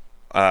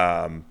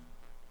 I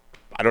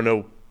don't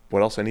know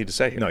what else I need to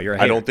say here. No, you're a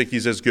hater. I don't think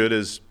he's as good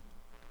as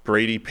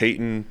Brady,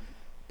 Peyton,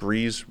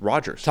 Breeze,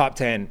 Rodgers. Top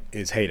 10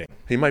 is hating.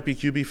 He might be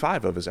QB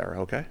 5 of his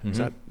era. Okay,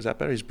 Mm-hmm. Is that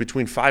better? He's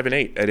between 5 and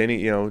 8 at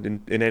any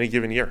in any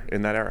given year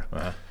in that era.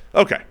 Uh-huh.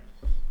 Okay,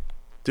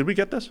 did we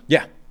get this?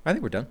 Yeah, I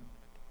think we're done.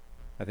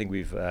 I think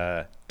we've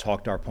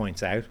talked our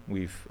points out.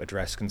 We've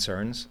addressed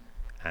concerns.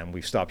 And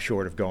we've stopped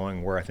short of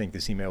going where I think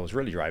this email was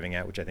really driving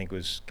at, which I think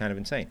was kind of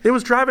insane. It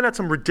was driving at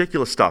some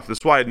ridiculous stuff.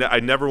 That's why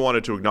I never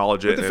wanted to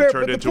acknowledge it, and it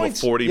turned into a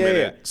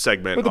 40-minute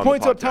segment. But the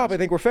points up top, I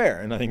think, were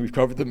fair, and I think we've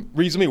covered them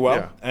reasonably well.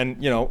 Yeah.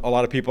 And, a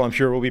lot of people, I'm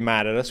sure, will be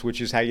mad at us,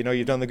 which is how you know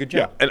you've done the good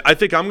job. Yeah, and I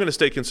think I'm going to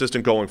stay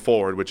consistent going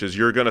forward, which is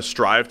you're going to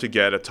strive to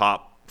get a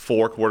top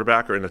 4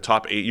 quarterback or in the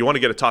top 8. You want to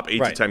get a top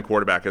 8 to 10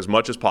 quarterback as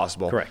much as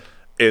possible. Correct.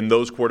 And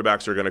those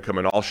quarterbacks are going to come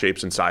in all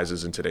shapes and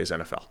sizes in today's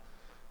NFL.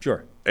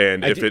 Sure.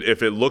 And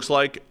if it looks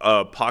like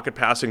a pocket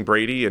passing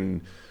Brady and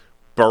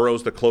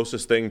Burrow's the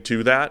closest thing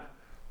to that,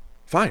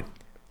 fine.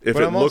 If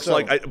it looks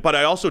like, but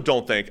I also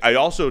don't think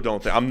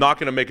I'm not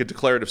going to make a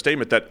declarative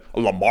statement that a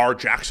Lamar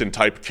Jackson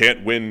type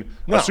can't win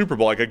a Super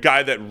Bowl. Like a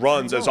guy that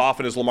runs as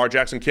often as Lamar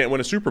Jackson can't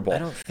win a Super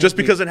Bowl. Just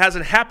because it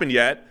hasn't happened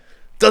yet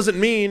doesn't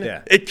mean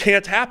it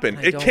can't happen.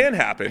 It can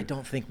happen. I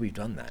don't think we've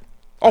done that.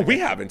 Oh, we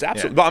haven't,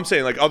 absolutely. But I'm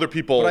saying, like, other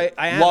people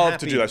love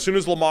to do that. As soon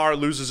as Lamar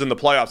loses in the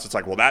playoffs, it's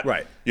like, well, that,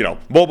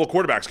 mobile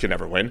quarterbacks can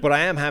never win. But I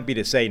am happy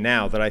to say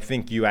now that I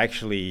think you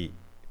actually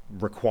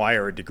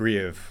require a degree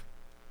of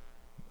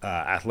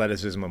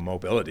athleticism and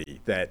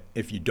mobility that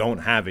if you don't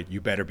have it, you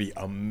better be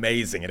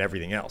amazing at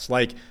everything else.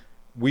 Like,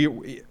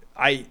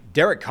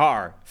 Derek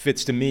Carr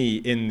fits to me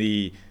in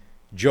the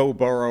Joe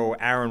Burrow,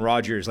 Aaron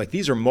Rodgers. Like,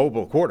 these are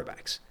mobile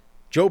quarterbacks.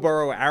 Joe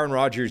Burrow, Aaron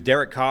Rodgers,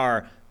 Derek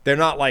Carr, they're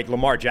not like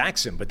Lamar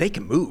Jackson, but they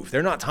can move.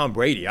 They're not Tom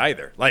Brady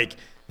either. Like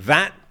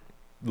that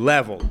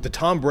level, the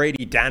Tom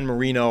Brady, Dan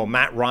Marino,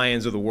 Matt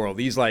Ryans of the world,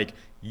 these they're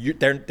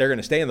going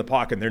to stay in the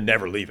pocket and they're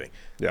never leaving.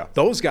 Yeah.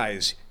 Those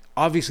guys,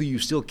 obviously you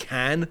still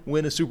can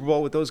win a Super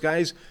Bowl with those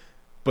guys,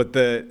 but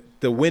the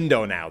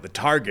window now, the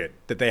target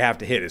that they have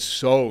to hit is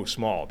so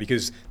small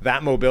because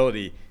that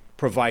mobility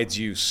provides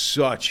you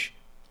such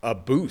a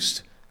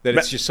boost that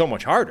it's just so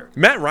much harder.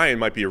 Matt Ryan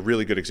might be a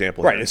really good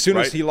example. Right. Here, as soon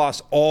right? as he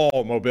lost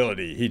all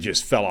mobility, he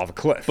just fell off a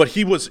cliff. But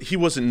he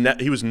was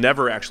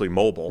never actually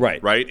mobile.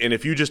 Right. Right. And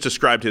if you just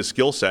described his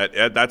skill set,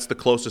 that's the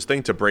closest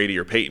thing to Brady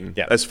or Peyton.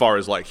 Yeah. As far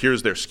as like,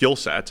 here's their skill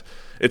set.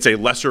 It's a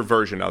lesser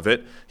version of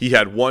it. He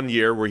had 1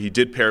 year where he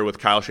did pair with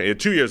Kyle Shanahan. He had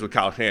 2 years with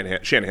Kyle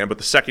Shanahan, but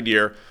the second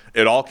year,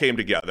 it all came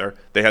together.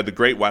 They had the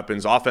great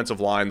weapons, offensive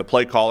line, the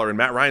play caller, and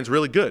Matt Ryan's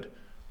really good.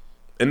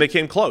 And they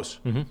came close.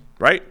 Mm-hmm.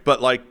 Right. But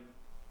like,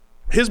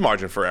 his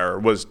margin for error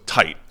was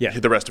tight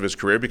the rest of his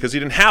career because he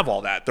didn't have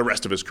all that the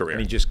rest of his career.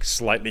 And he just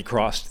slightly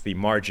crossed the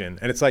margin.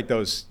 And it's like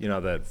those,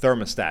 the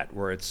thermostat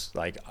where it's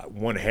like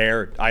one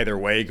hair either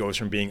way goes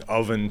from being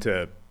oven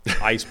to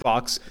ice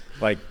box.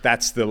 Like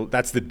that's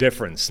the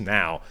difference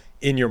now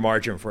in your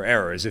margin for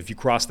error is if you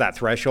cross that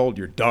threshold,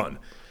 you're done.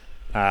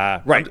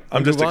 Right.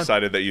 I'm just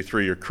excited that you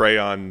threw your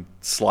crayon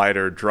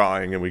slider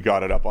drawing and we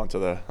got it up onto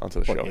the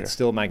show here. It's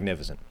still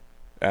magnificent.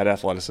 Add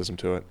athleticism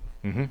to it.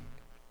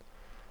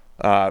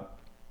 Mm-hmm.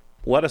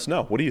 Let us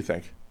know. What do you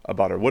think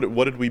about her?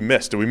 What did we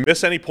miss? Did we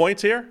miss any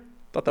points here?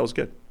 Thought that was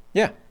good.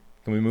 Yeah.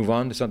 Can we move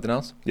on to something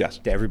else? Yes.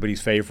 To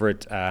everybody's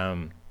favorite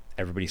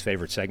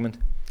segment.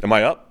 Am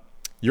I up?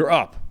 You're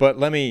up.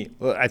 But I've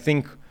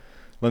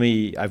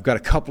got a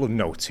couple of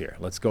notes here.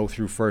 Let's go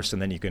through first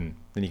and then you can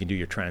do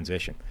your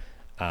transition.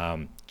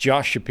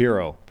 Josh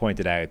Shapiro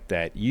pointed out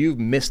that you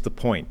missed the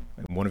point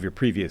in one of your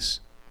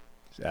previous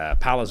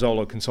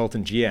Palazzolo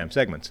consultant GM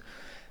segments.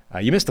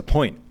 You missed the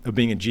point of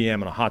being a GM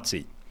in a hot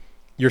seat.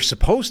 You're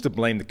supposed to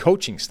blame the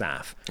coaching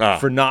staff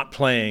for not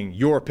playing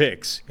your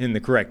picks in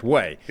the correct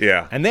way.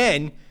 Yeah. And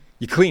then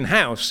you clean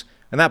house,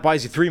 and that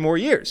buys you 3 more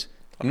years.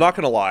 I'm not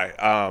going to lie.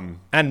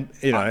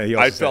 He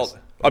also says,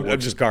 I'm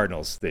just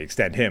Cardinals. They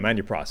extend him and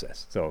your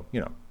process. So,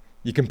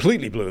 you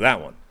completely blew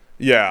that one.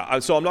 Yeah.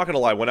 So I'm not going to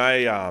lie.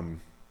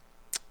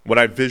 When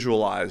I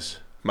visualize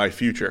my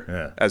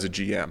future as a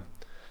GM,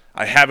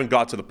 I haven't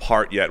got to the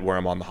part yet where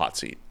I'm on the hot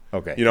seat.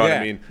 Okay. You know what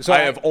I mean? So I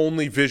have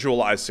only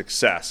visualized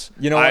success.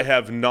 I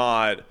have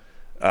not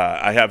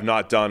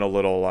done a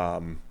little,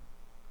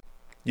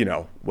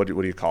 what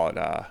do you call it?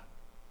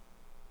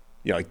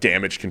 Like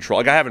damage control.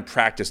 Like I haven't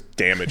practiced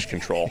damage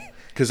control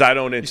because I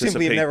don't anticipate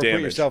damage. You simply have never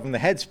put yourself in the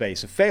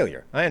headspace of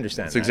failure. I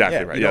understand. That's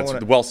exactly right. Yeah,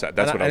 it's well said.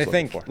 That's what I was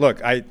looking for.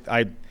 Look,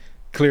 I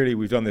clearly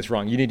we've done this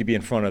wrong. You need to be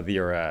in front of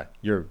your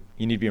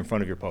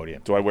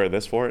podium. Do I wear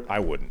this for it? I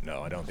wouldn't.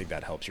 No, I don't think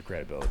that helps your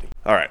credibility.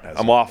 All right,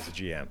 I'm off. As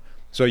a GM.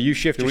 So you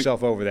shift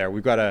yourself over there.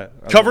 We've got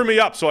cover me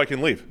up so I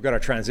can leave. We've got our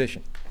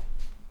transition.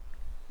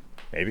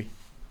 Maybe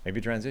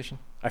transition.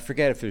 I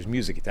forget if there's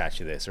music attached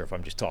to this or if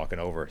I'm just talking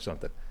over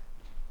something.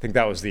 I think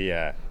that was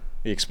the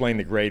explain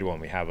the grade one.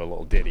 We have a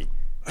little ditty.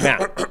 Now,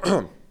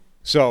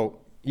 so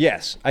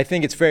yes, I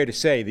think it's fair to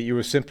say that you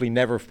will simply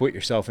never put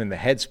yourself in the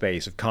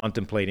headspace of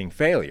contemplating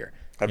failure.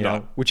 I've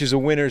not. Which is a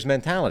winner's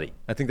mentality.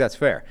 I think that's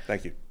fair.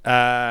 Thank you.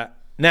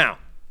 Now,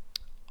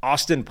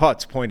 Austin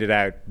Putz pointed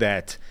out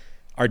that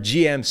our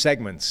GM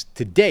segments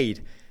to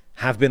date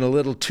have been a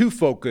little too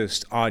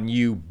focused on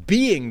you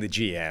being the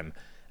GM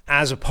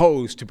as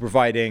opposed to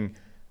providing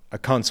a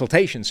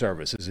consultation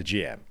service as a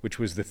GM, which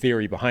was the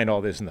theory behind all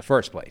this in the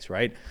first place,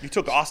 right? You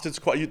took Austin's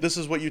question. This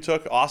is what you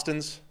took,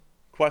 Austin's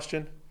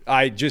question?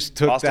 I just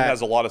took Austin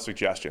has a lot of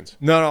suggestions.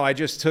 No, I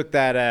just took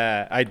that.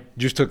 I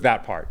just took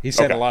that part. He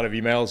sent a lot of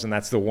emails, and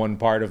that's the one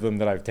part of them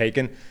that I've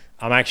taken.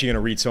 I'm actually going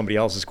to read somebody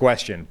else's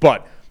question,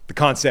 but the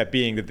concept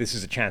being that this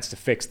is a chance to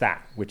fix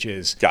that, which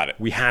is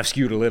we have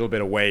skewed a little bit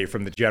away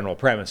from the general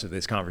premise of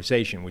this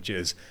conversation, which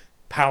is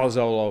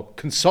Palazzolo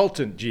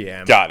consultant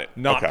GM. Got it.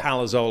 Not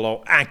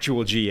Palazzolo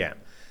actual GM.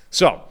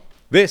 So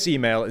this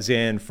email is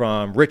in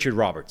from Richard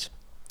Roberts.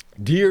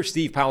 Dear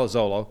Steve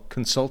Palazzolo,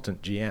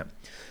 consultant GM.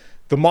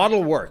 The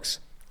model works.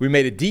 We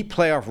made a deep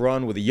playoff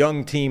run with a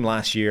young team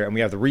last year, and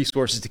we have the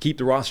resources to keep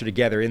the roster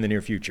together in the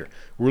near future.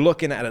 We're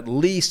looking at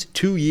least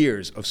 2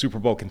 years of Super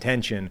Bowl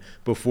contention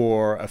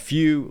before a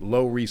few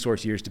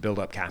low-resource years to build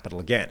up capital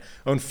again.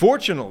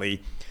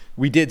 Unfortunately,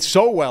 we did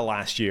so well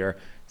last year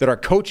that our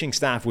coaching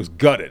staff was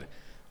gutted.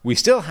 We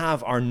still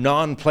have our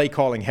non-play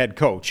calling head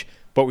coach,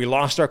 but we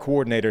lost our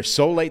coordinator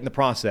so late in the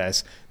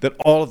process that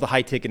all of the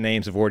high-ticket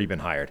names have already been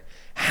hired.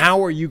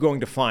 How are you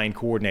going to find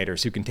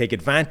coordinators who can take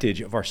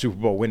advantage of our Super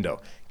Bowl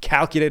window?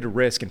 Calculated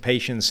risk and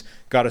patience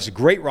got us a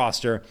great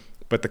roster,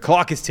 but the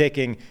clock is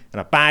ticking,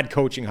 and a bad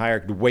coaching hire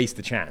could waste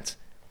the chance.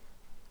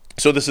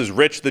 So this is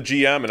Rich, the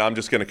GM, and I'm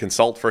just going to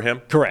consult for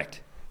him?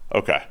 Correct.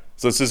 Okay.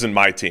 So this isn't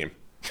my team,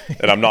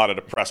 and I'm not at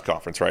a press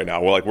conference right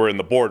now. We're in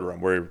the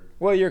boardroom.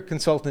 Well, you're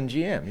consultant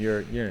GM.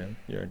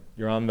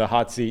 You're on the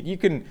hot seat.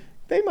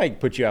 They might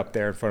put you up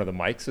there in front of the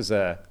mics as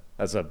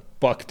as a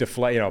buck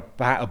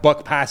a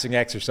buck passing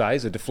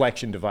exercise, a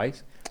deflection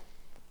device?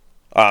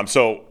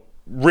 So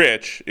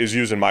Rich is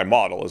using my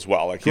model as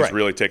well. Like he's Right.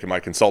 really taking my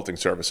consulting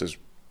services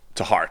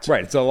to heart.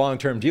 Right. It's a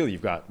long-term deal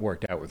you've got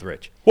worked out with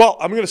Rich. Well,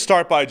 I'm going to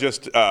start by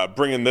just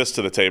bringing this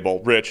to the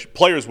table. Rich,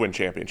 players win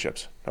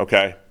championships,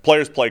 okay?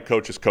 Players play,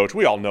 coaches coach.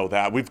 We all know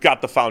that. We've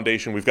got the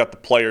foundation. We've got the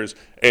players,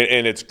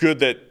 and it's good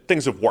that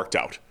things have worked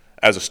out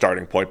as a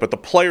starting point, but the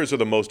players are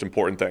the most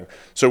important thing.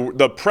 So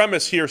the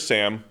premise here,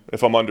 Sam,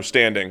 if I'm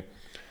understanding,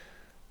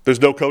 there's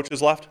no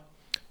coaches left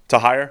to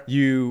hire?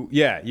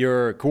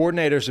 Your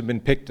coordinators have been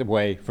picked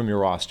away from your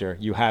roster.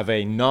 You have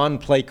a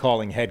non-play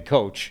calling head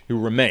coach who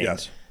remains.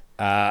 Yes.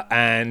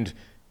 And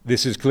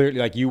this is clearly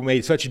like you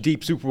made such a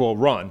deep Super Bowl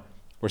run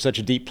or such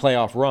a deep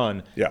playoff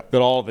run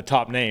that all of the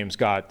top names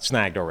got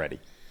snagged already.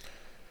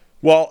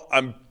 Well,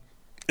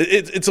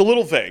 it's a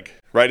little vague,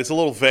 right? It's a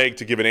little vague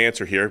to give an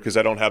answer here because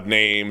I don't have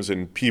names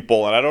and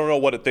people, and I don't know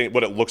what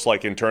it looks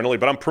like internally,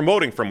 but I'm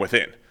promoting from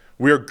within.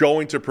 We are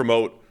going to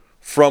promote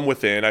from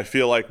within. I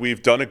feel like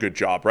we've done a good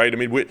job, right? I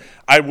mean,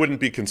 I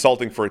wouldn't be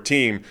consulting for a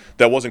team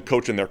that wasn't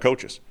coaching their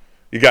coaches.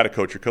 You got to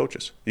coach your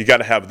coaches. You got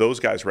to have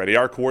those guys ready.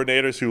 Our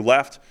coordinators who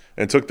left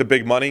and took the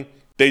big money,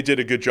 they did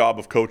a good job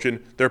of coaching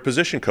their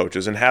position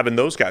coaches and having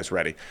those guys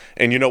ready.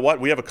 And you know what?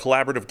 We have a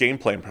collaborative game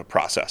plan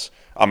process,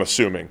 I'm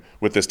assuming,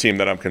 with this team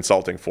that I'm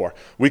consulting for.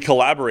 We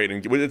collaborate.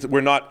 And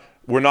we're not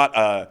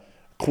a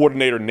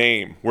coordinator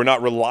name. We're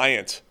not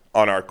reliant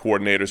on our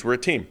coordinators. We're a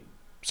team.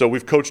 So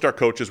we've coached our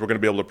coaches. We're going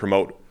to be able to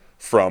promote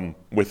from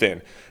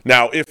within.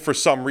 Now, if for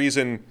some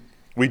reason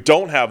we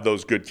don't have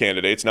those good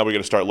candidates, now we got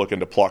to start looking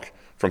to pluck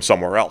from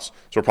somewhere else.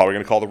 So we're probably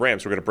going to call the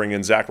Rams. We're going to bring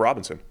in Zach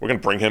Robinson. We're going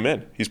to bring him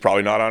in. He's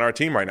probably not on our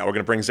team right now. We're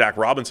going to bring Zach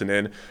Robinson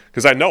in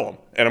because I know him,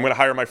 and I'm going to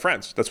hire my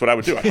friends. That's what I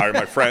would do. I'd hire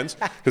my friends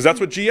because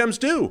that's what GMs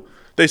do.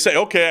 They say,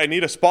 okay, I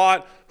need a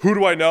spot. Who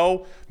do I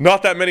know?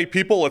 Not that many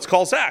people. Let's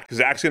call Zach.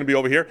 Zach's going to be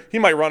over here. He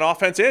might run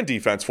offense and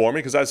defense for me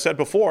because, as I said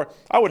before,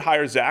 I would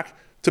hire Zach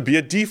to be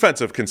a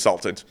defensive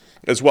consultant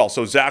as well.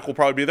 So Zach will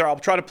probably be there. I'll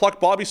try to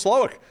pluck Bobby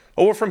Slowick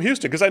over from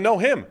Houston because I know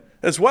him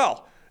as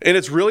well. And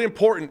it's really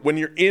important when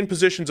you're in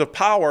positions of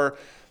power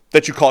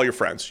that you call your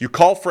friends. You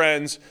call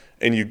friends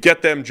and you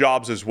get them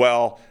jobs as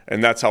well,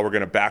 and that's how we're going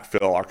to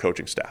backfill our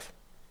coaching staff.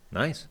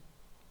 Nice.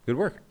 Good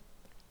work.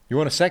 You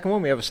want a second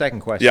one? We have a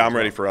second question. Yeah, I'm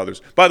ready for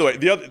others. By the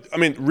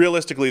way,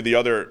 realistically, the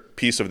other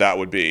piece of that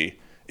would be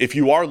if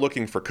you are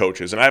looking for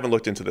coaches, and I haven't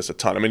looked into this a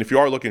ton. I mean, if you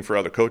are looking for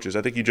other coaches,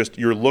 I think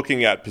you're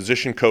looking at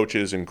position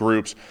coaches and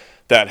groups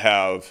that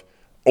have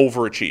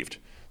overachieved.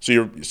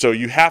 So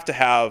you have to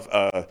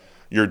have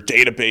your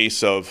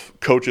database of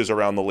coaches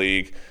around the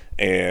league,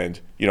 and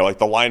like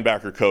the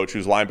linebacker coach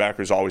whose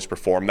linebackers always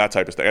perform, that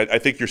type of thing. I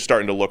think you're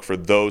starting to look for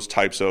those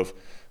types of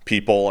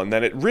people, and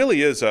then it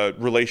really is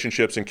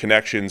relationships and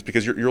connections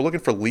because you're looking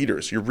for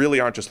leaders. You really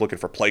aren't just looking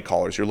for play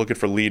callers. You're looking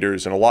for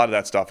leaders, and a lot of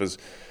that stuff is,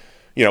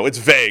 it's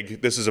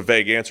vague. This is a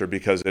vague answer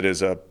because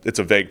it's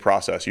a vague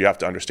process. You have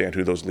to understand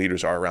who those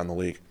leaders are around the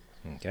league.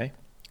 Okay.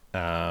 So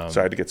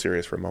I had to get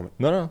serious for a moment.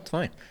 No, it's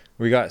fine.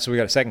 We got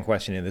a second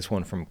question in, this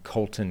one from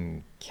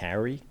Colton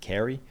Carey.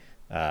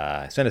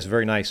 Sent us a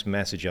very nice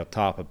message up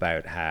top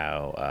about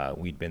how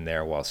we'd been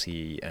there whilst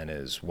he and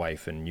his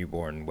wife and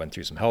newborn went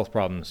through some health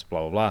problems,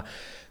 blah, blah, blah.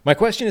 My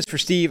question is for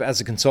Steve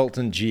as a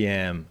consultant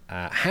GM.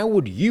 How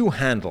would you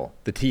handle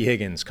the T.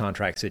 Higgins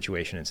contract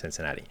situation in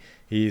Cincinnati?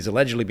 He's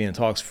allegedly been in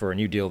talks for a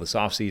new deal this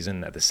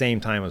offseason at the same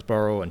time as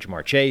Burrow and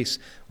Jamar Chase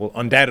will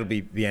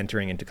undoubtedly be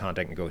entering into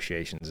contract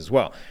negotiations as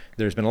well.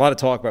 There's been a lot of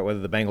talk about whether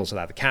the Bengals will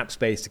have the cap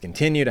space to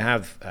continue to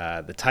have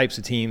the types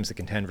of teams that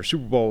contend for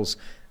Super Bowls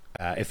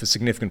if a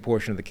significant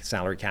portion of the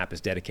salary cap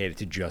is dedicated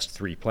to just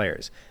 3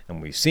 players.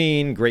 And we've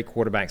seen great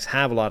quarterbacks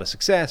have a lot of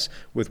success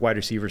with wide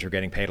receivers who are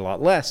getting paid a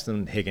lot less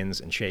than Higgins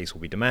and Chase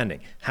will be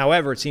demanding.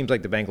 However, it seems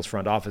like the Bengals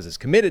front office is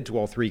committed to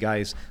all 3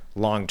 guys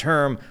long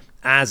term,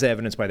 as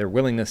evidenced by their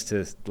willingness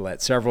to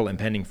let several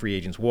impending free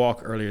agents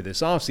walk earlier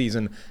this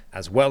offseason,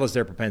 as well as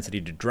their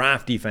propensity to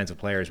draft defensive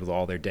players with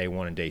all their day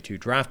 1 and day 2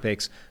 draft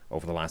picks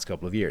over the last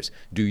couple of years.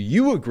 Do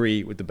you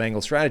agree with the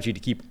Bengals strategy to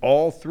keep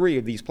all 3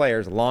 of these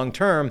players long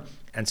term,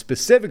 and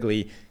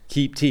specifically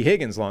keep T.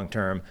 Higgins long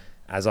term,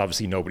 as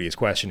obviously nobody is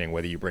questioning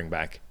whether you bring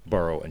back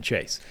Burrow and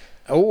Chase?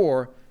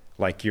 Or,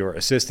 like your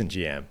assistant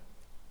GM,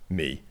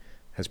 me,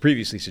 has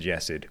previously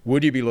suggested,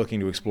 would you be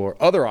looking to explore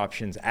other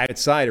options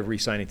outside of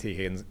re-signing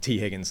T.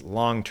 Higgins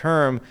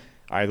long-term,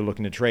 either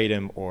looking to trade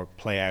him or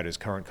play out his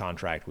current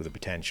contract with a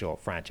potential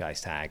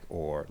franchise tag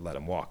or let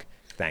him walk?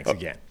 Thanks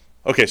again.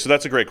 Okay, so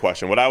that's a great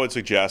question. What I would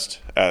suggest,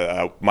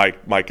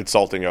 my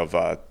consulting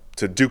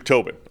to Duke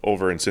Tobin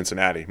over in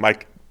Cincinnati,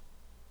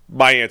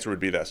 my answer would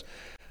be this.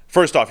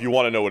 First off, you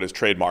want to know what his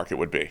trade market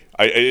would be.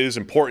 It is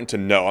important to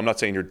know. I'm not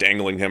saying you're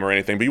dangling him or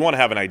anything, but you want to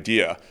have an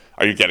idea.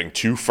 Are you getting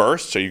 2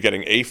 firsts? Are you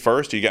getting a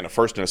first? Are you getting a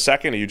first and a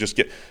second? Are you just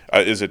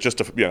is it just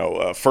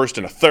a first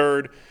and a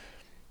third?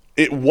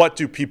 What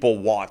do people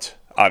want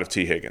out of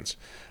T. Higgins?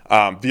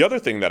 The other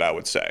thing that I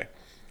would say,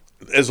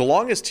 as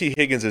long as T.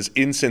 Higgins is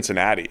in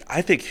Cincinnati,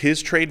 I think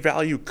his trade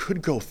value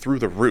could go through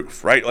the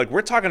roof, right? Like,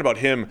 we're talking about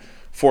him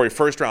for a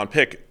first-round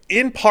pick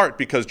in part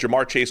because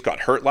Jamar Chase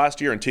got hurt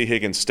last year and T.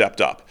 Higgins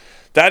stepped up.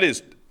 That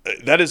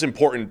is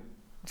important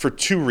for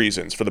two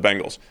reasons for the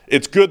Bengals.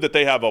 It's good that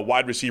they have a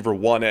wide receiver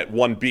 1 at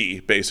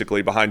 1B,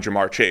 basically, behind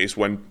Jamar Chase.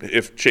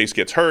 If Chase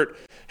gets hurt,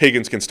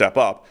 Higgins can step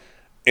up.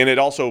 And it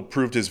also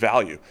proved his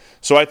value.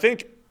 So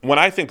when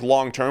I think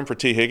long-term for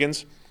T.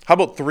 Higgins, how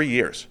about 3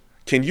 years?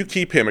 Can you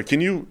keep him, or can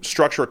you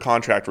structure a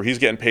contract where he's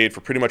getting paid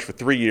for pretty much for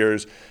 3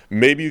 years?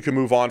 Maybe you can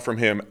move on from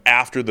him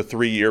after the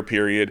 3-year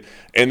period,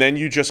 and then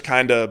you just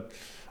kind of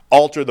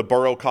alter the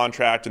Burrow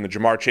contract and the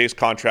Jamar Chase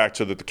contract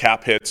so that the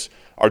cap hits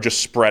are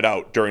just spread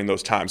out during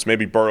those times.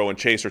 Maybe Burrow and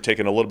Chase are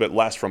taking a little bit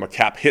less from a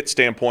cap hit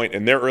standpoint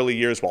in their early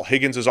years while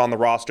Higgins is on the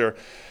roster.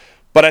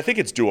 But I think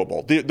it's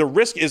doable. The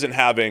risk isn't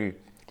having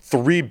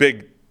 3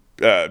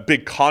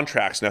 big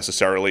contracts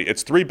necessarily.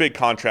 It's 3 big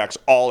contracts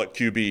all at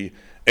QB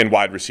and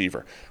wide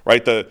receiver,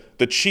 right?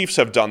 The Chiefs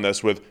have done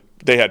this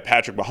they had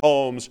Patrick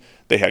Mahomes,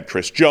 they had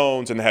Chris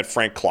Jones, and they had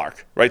Frank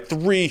Clark, right?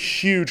 3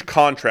 huge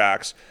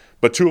contracts,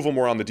 but 2 of them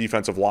were on the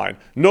defensive line.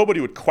 Nobody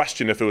would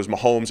question if it was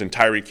Mahomes and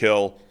Tyreek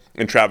Hill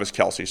and Travis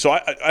Kelce. So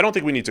I don't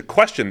think we need to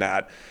question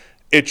that.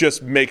 It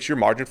just makes your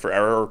margin for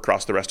error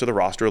across the rest of the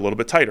roster a little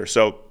bit tighter.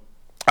 So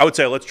I would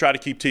say let's try to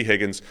keep T.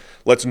 Higgins.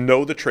 Let's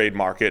know the trade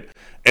market,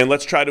 and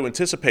let's try to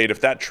anticipate if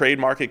that trade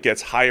market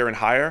gets higher and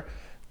higher,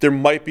 there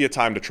might be a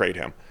time to trade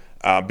him.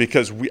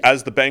 Because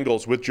as the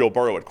Bengals with Joe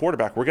Burrow at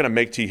quarterback, we're going to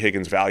make T.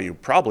 Higgins' value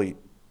probably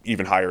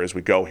even higher as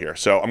we go here.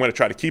 So I'm going to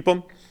try to keep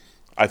him.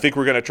 I think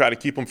we're going to try to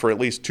keep him for at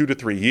least 2 to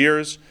 3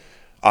 years.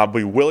 I'll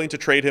be willing to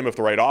trade him if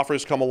the right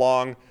offers come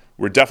along.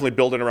 We're definitely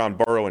building around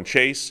Burrow and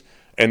Chase.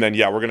 And then,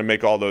 we're going to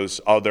make all those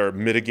other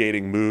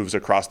mitigating moves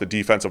across the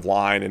defensive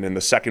line and in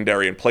the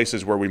secondary in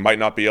places where we might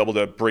not be able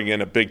to bring in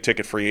a big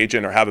ticket free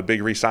agent or have a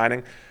big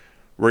re-signing.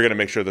 We're going to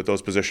make sure that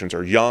those positions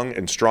are young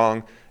and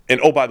strong. And,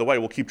 oh, by the way,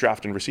 we'll keep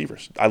drafting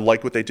receivers. I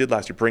like what they did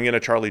last year. Bring in a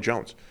Charlie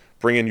Jones.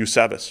 Bring in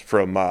Eusebius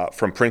from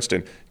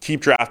Princeton.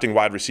 Keep drafting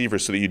wide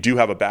receivers so that you do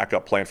have a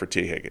backup plan for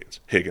T.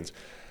 Higgins.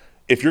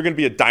 If you're going to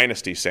be a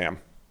dynasty, Sam,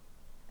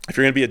 if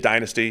you're going to be a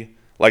dynasty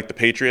like the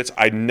Patriots,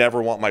 I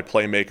never want my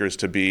playmakers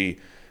to be,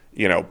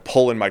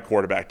 pulling my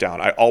quarterback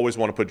down. I always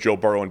want to put Joe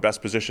Burrow in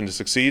best position to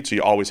succeed, so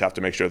you always have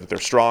to make sure that they're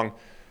strong.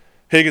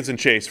 Higgins and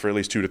Chase for at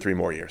least 2 to 3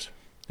 more years.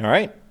 All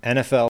right.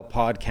 NFL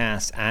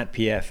podcast at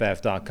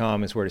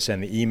pff.com is where to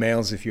send the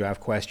emails if you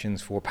have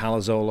questions for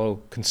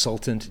Palazzolo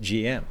Consultant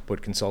GM.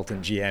 Put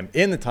Consultant GM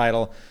in the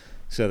title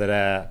so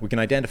that we can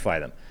identify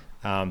them.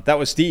 That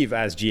was Steve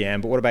as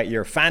GM, but what about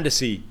your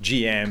fantasy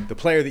GM? The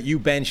player that you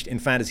benched in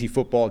fantasy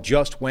football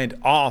just went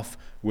off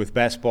with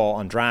Best Ball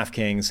on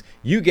DraftKings.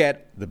 You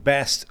get the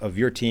best of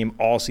your team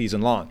all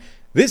season long.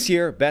 This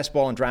year, Best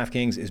Ball on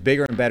DraftKings is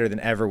bigger and better than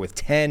ever with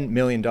 $10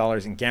 million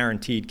in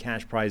guaranteed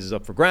cash prizes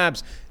up for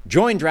grabs.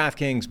 Join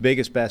DraftKings'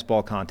 biggest Best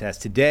Ball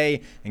contest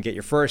today and get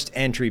your first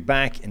entry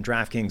back in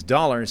DraftKings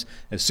dollars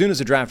as soon as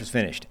the draft is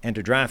finished.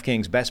 Enter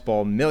DraftKings Best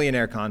Ball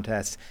Millionaire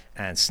Contest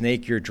and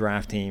snake your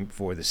draft team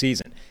for the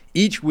season.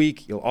 Each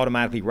week, you'll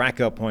automatically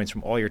rack up points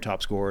from all your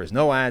top scorers.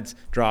 No ads,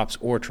 drops,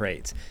 or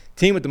trades.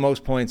 Team with the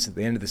most points at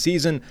the end of the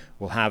season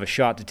will have a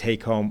shot to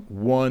take home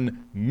 $1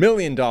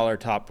 million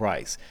top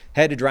prize.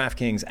 Head to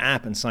DraftKings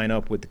app and sign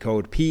up with the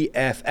code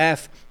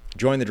PFF.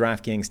 Join the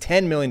DraftKings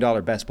 $10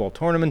 million Best Ball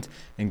tournament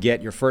and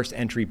get your first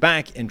entry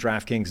back in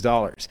DraftKings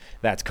dollars.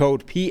 That's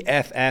code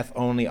PFF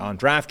only on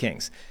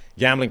DraftKings.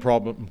 Gambling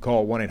problem,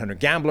 call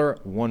 1-800-GAMBLER,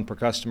 1 per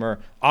customer.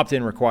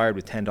 Opt-in required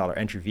with $10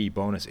 entry fee.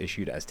 Bonus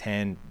issued as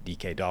 10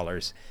 DK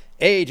dollars.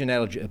 Age and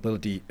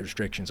eligibility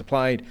restrictions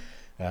applied.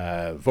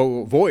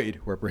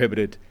 Void where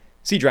prohibited.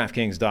 See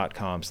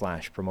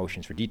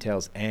DraftKings.com/promotions for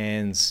details.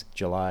 Ends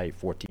July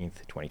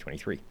 14th,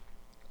 2023.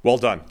 Well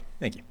done.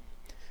 Thank you.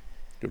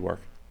 Good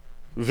work.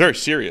 Very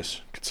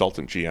serious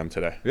consultant GM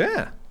today.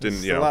 Yeah.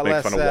 Didn't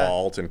make fun of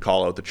Walt and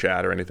call out the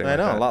chat or anything like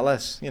that. I know, a lot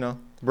less, You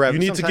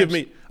need to give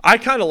me. I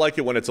kind of like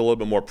it when it's a little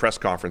bit more press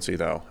conferencey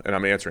though, and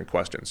I'm answering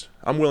questions.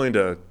 I'm willing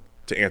to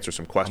answer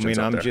some questions.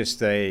 I'm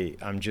just a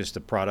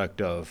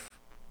product of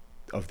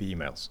the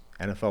emails.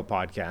 NFL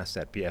podcast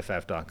at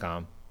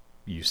pff.com.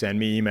 You send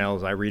me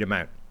emails, I read them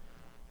out.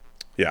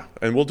 Yeah,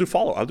 and I'll do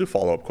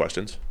follow-up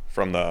questions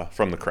from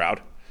the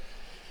crowd.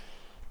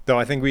 Though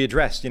I think we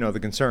addressed, the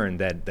concern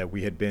that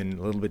we had been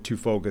a little bit too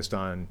focused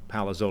on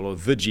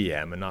Palazzolo, the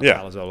GM, and not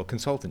Palazzolo,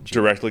 consultant GM.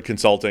 Directly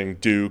consulting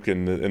Duke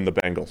and the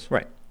Bengals.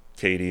 Right.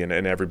 Katie and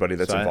everybody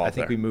that's involved there. I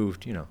think we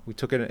moved, we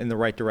took it in the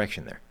right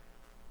direction there.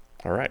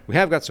 All right. We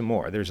have got some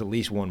more. There's at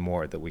least one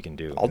more that we can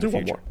do. I'll do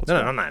one more.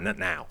 No, not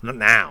now.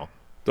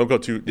 Don't go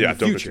too. Don't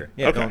go too.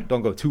 Yeah, okay.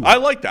 Don't go too. I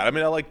like that. I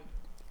mean, I like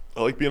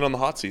being on the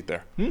hot seat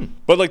there.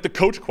 But like the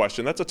coach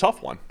question, that's a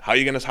tough one. How are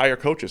you going to hire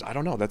coaches? I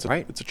don't know. It's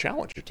a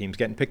challenge. Your team's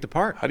getting picked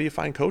apart. How do you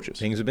find coaches?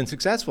 Things have been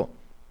successful.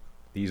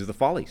 These are the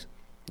follies.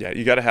 Yeah,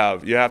 you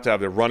have to have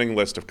the running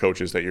list of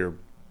coaches that you're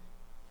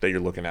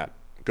looking at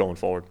going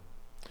forward.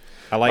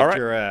 I like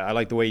I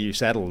like the way you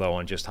settled though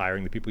on just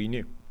hiring the people you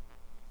knew.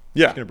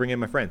 Yeah, I'm going to bring in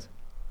my friends.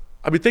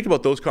 I mean, think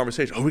about those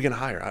conversations. Who are we going to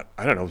hire?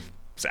 I don't know.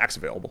 Zach's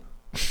available.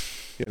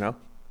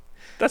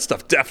 That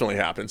stuff definitely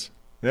happens.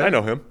 Yeah. I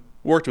know him.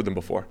 Worked with him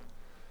before.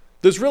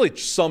 There's really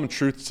some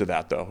truth to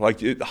that, though.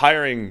 Like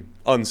hiring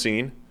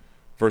unseen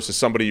versus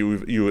somebody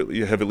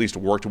you have at least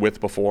worked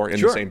with before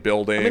in the same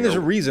building. I mean, there's a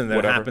reason that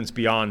whatever. it happens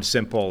beyond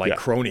simple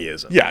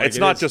cronyism. Yeah, like, it's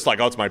not just like,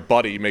 oh, it's my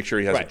buddy. Make sure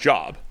he has a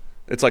job.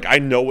 It's like I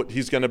know what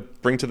he's going to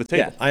bring to the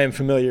table. Yeah, I am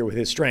familiar with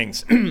his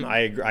strengths.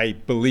 I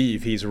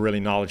believe he's a really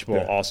knowledgeable,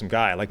 awesome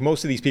guy. Like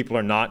most of these people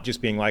are not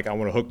just being like, I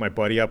want to hook my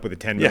buddy up with a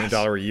 $10 million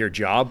a year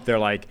job. They're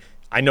like,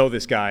 I know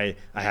this guy.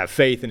 I have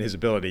faith in his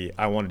ability.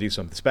 I want to do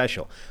something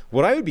special.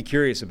 What I would be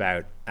curious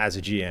about as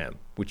a GM,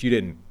 which you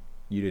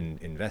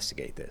didn't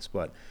investigate this,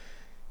 but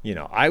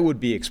I would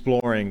be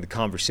exploring the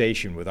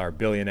conversation with our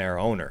billionaire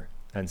owner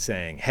and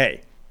saying,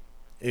 hey,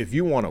 if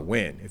you want to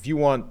win, if you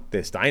want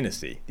this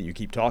dynasty that you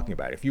keep talking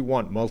about, if you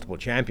want multiple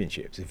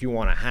championships, if you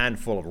want a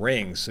handful of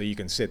rings so you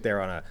can sit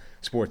there on a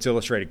Sports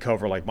Illustrated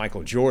cover like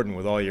Michael Jordan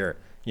with all your,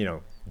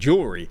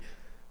 jewelry,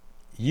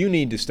 you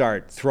need to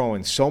start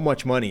throwing so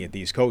much money at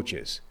these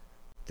coaches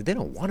that they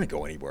don't want to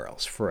go anywhere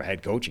else for a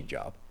head coaching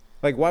job.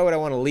 Like, why would I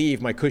want to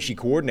leave my cushy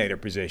coordinator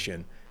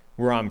position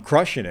where I'm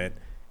crushing it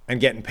and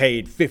getting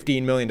paid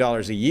 $15 million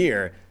a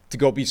year to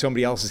go be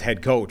somebody else's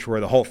head coach where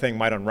the whole thing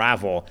might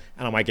unravel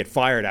and I might get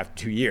fired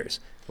after 2 years?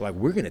 Like,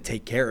 we're going to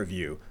take care of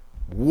you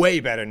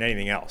way better than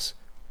anything else.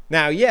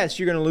 Now, yes,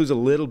 you're going to lose a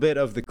little bit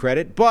of the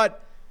credit,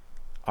 but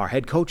our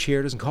head coach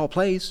here doesn't call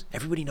plays.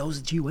 Everybody knows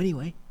it's you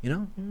anyway.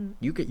 You're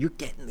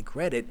getting the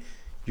credit.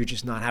 You're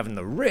just not having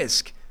the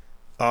risk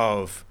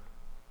of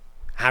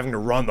having to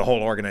run the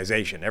whole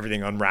organization,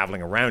 everything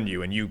unraveling around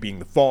you and you being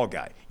the fall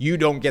guy. You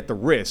don't get the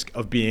risk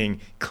of being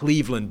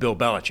Cleveland Bill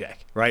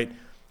Belichick, right?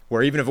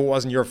 Where even if it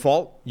wasn't your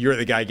fault, you're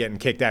the guy getting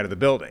kicked out of the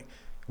building.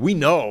 We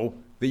know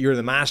that you're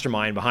the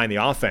mastermind behind the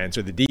offense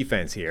or the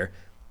defense here,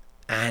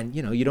 and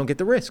you don't get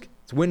the risk.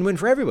 It's win-win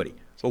for everybody.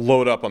 So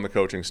load up on the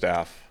coaching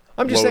staff.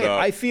 I'm just saying,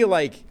 I feel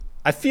like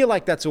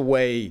that's a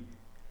way.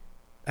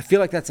 I feel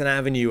like that's an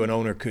avenue an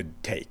owner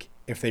could take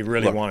if they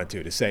really wanted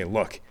to say,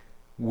 look,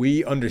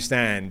 we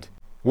understand.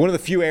 One of the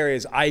few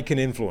areas I can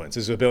influence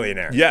as a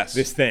billionaire. Yes,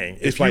 this thing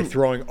is by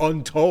throwing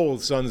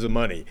untold sums of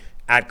money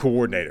at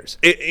coordinators.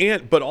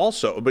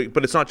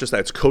 But it's not just that.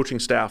 It's coaching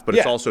staff, but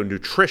it's also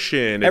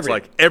nutrition. It's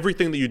like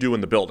everything that you do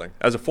in the building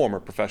as a former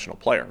professional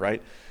player,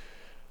 right?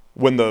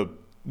 When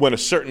a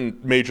certain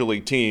major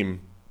league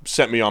team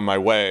sent me on my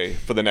way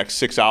for the next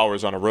 6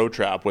 hours on a road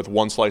trip with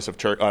one slice of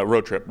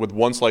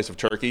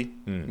turkey,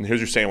 and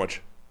here's your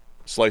sandwich,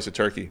 slice of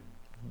turkey.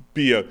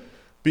 Be a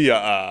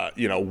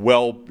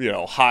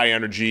high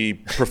energy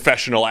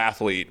professional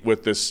athlete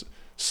with this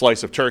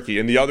slice of turkey,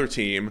 and the other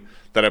team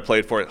that I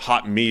played for,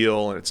 hot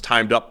meal, and it's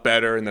timed up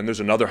better, and then there's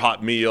another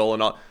hot meal,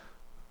 and all.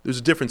 There's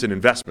a difference in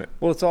investment.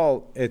 Well,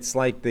 it's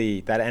like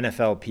that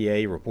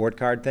NFLPA report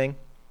card thing,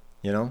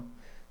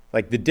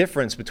 like the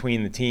difference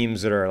between the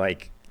teams that are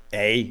like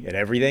A at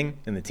everything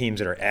and the teams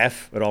that are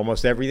F at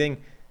almost everything.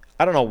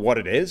 I don't know what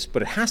it is,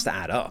 but it has to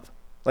add up.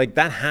 Like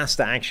that has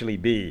to actually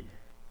be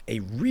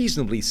a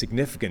reasonably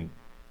significant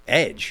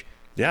edge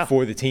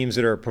for the teams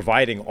that are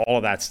providing all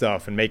of that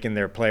stuff and making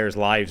their players'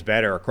 lives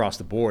better across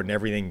the board and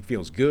everything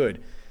feels good.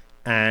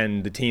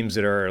 And the teams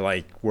that are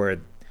like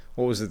where,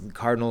 what was it, the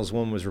Cardinals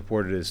one was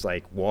reported as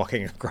like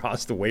walking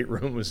across the weight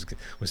room was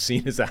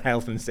seen as a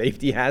health and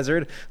safety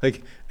hazard.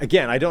 Like,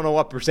 again, I don't know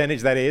what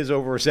percentage that is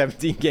over a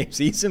 17-game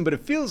season, but it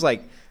feels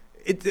like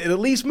it at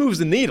least moves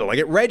the needle. Like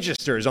it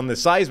registers on the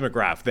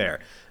seismograph there.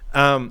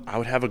 I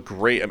would have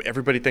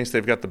everybody thinks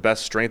they've got the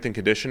best strength and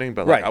conditioning,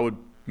 but I would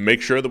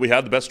make sure that we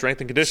have the best strength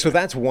and conditioning. So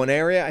that's one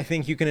area I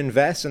think you can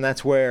invest, and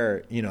that's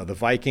where, the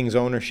Vikings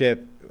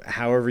ownership,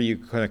 however you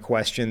kind of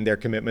question their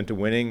commitment to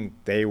winning,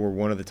 they were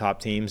one of the top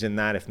teams in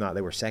that. If not,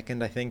 they were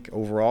second, I think,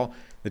 overall.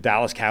 The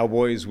Dallas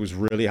Cowboys was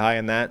really high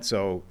in that.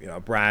 So,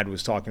 Brad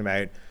was talking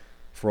about,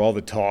 for all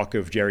the talk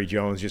of Jerry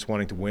Jones just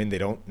wanting to win, they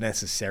don't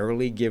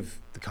necessarily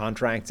give the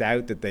contracts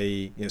out that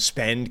they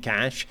spend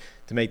cash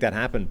to make that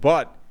happen.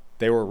 But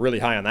they were really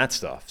high on that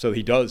stuff. So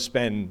he does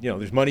spend,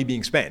 there's money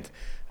being spent.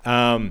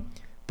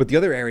 But the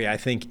other area, I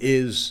think,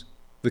 is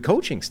the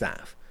coaching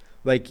staff.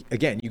 Like,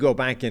 again, you go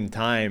back in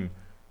time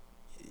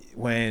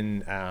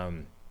when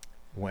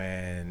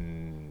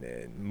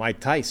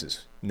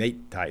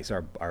Nate Tice,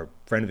 our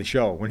friend of the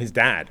show, when his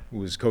dad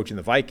was coaching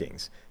the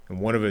Vikings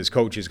and one of his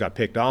coaches got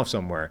picked off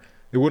somewhere,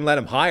 they wouldn't let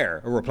him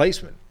hire a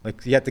replacement.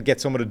 Like, he had to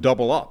get someone to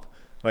double up,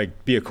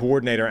 like be a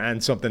coordinator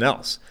and something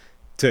else,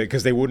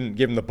 because they wouldn't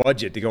give him the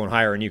budget to go and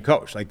hire a new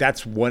coach. Like,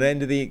 that's one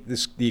end of the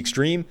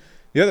extreme.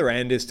 The other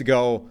end is to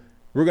go,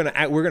 we're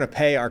gonna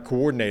pay our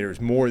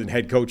coordinators more than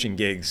head coaching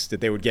gigs that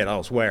they would get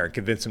elsewhere and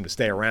convince them to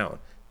stay around,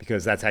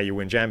 because that's how you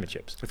win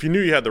championships. If you knew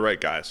you had the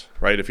right guys,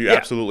 right? If you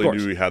absolutely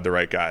knew you had the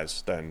right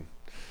guys, then.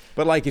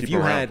 But like if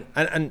you had,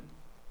 and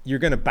you're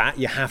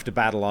you have to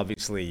battle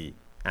obviously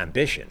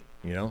ambition.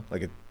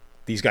 Like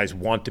these guys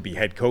want to be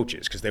head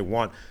coaches because they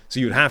want.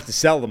 So you'd have to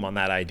sell them on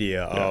that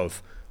idea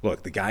of,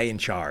 look, the guy in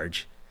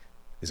charge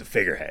is a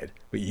figurehead,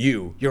 but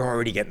you're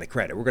already getting the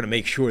credit. We're going to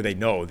make sure they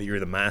know that you're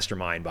the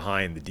mastermind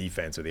behind the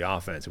defense or the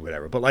offense or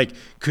whatever. But like,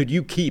 could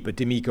you keep a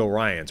DeMeco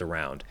Ryans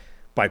around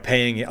by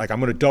paying, like,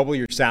 I'm going to double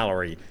your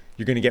salary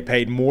You're going to get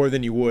paid more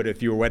than you would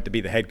if you went to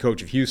be the head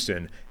coach of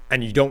Houston,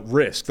 and you don't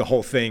risk the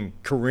whole thing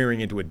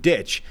careering into a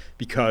ditch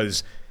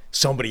because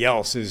somebody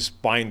else is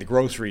buying the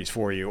groceries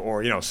for you,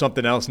 or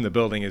something else in the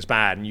building is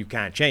bad and you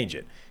can't change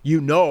it.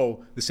 The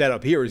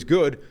setup here is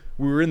good.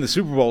 We were in the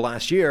Super Bowl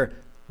last year.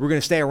 We're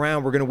going to stay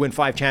around. We're going to win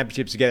 5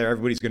 championships together.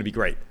 Everybody's going to be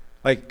great.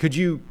 Like, could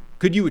you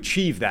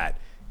achieve that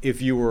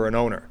if you were an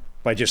owner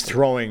by just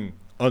throwing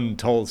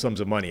untold sums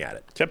of money at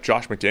it? Kept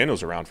Josh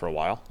McDaniels around for a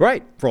while.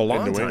 Right, for a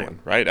long in New time. England,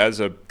 right? As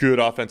a good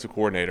offensive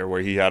coordinator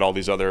where he had all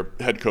these other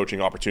head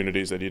coaching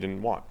opportunities that he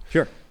didn't want.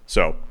 Sure.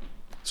 So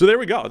there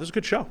we go. This is a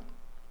good show.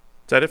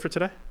 Is that it for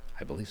today?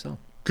 I believe so.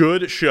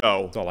 Good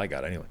show. That's all I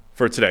got anyway.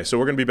 For today. So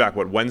we're going to be back,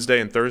 Wednesday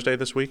and Thursday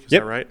this week? Is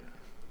Yep. that right?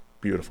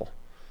 Beautiful.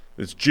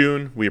 It's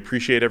June. We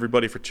appreciate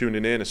everybody for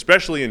tuning in,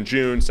 especially in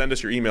June. Send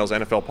us your emails,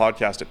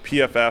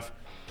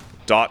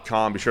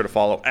 nflpodcast@pff.com. Be sure to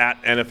follow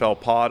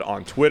 @NFLPod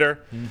on Twitter.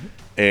 Mm-hmm.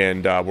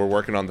 And we're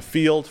working on the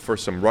field for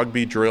some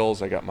rugby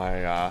drills. I got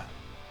my,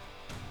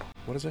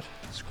 what is it?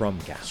 Scrum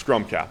cap.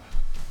 Scrum cap.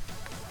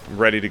 I'm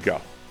ready to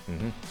go.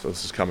 Mm-hmm. So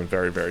this is coming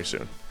very, very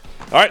soon.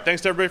 All right,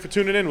 thanks to everybody for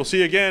tuning in. We'll see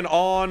you again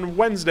on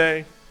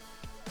Wednesday.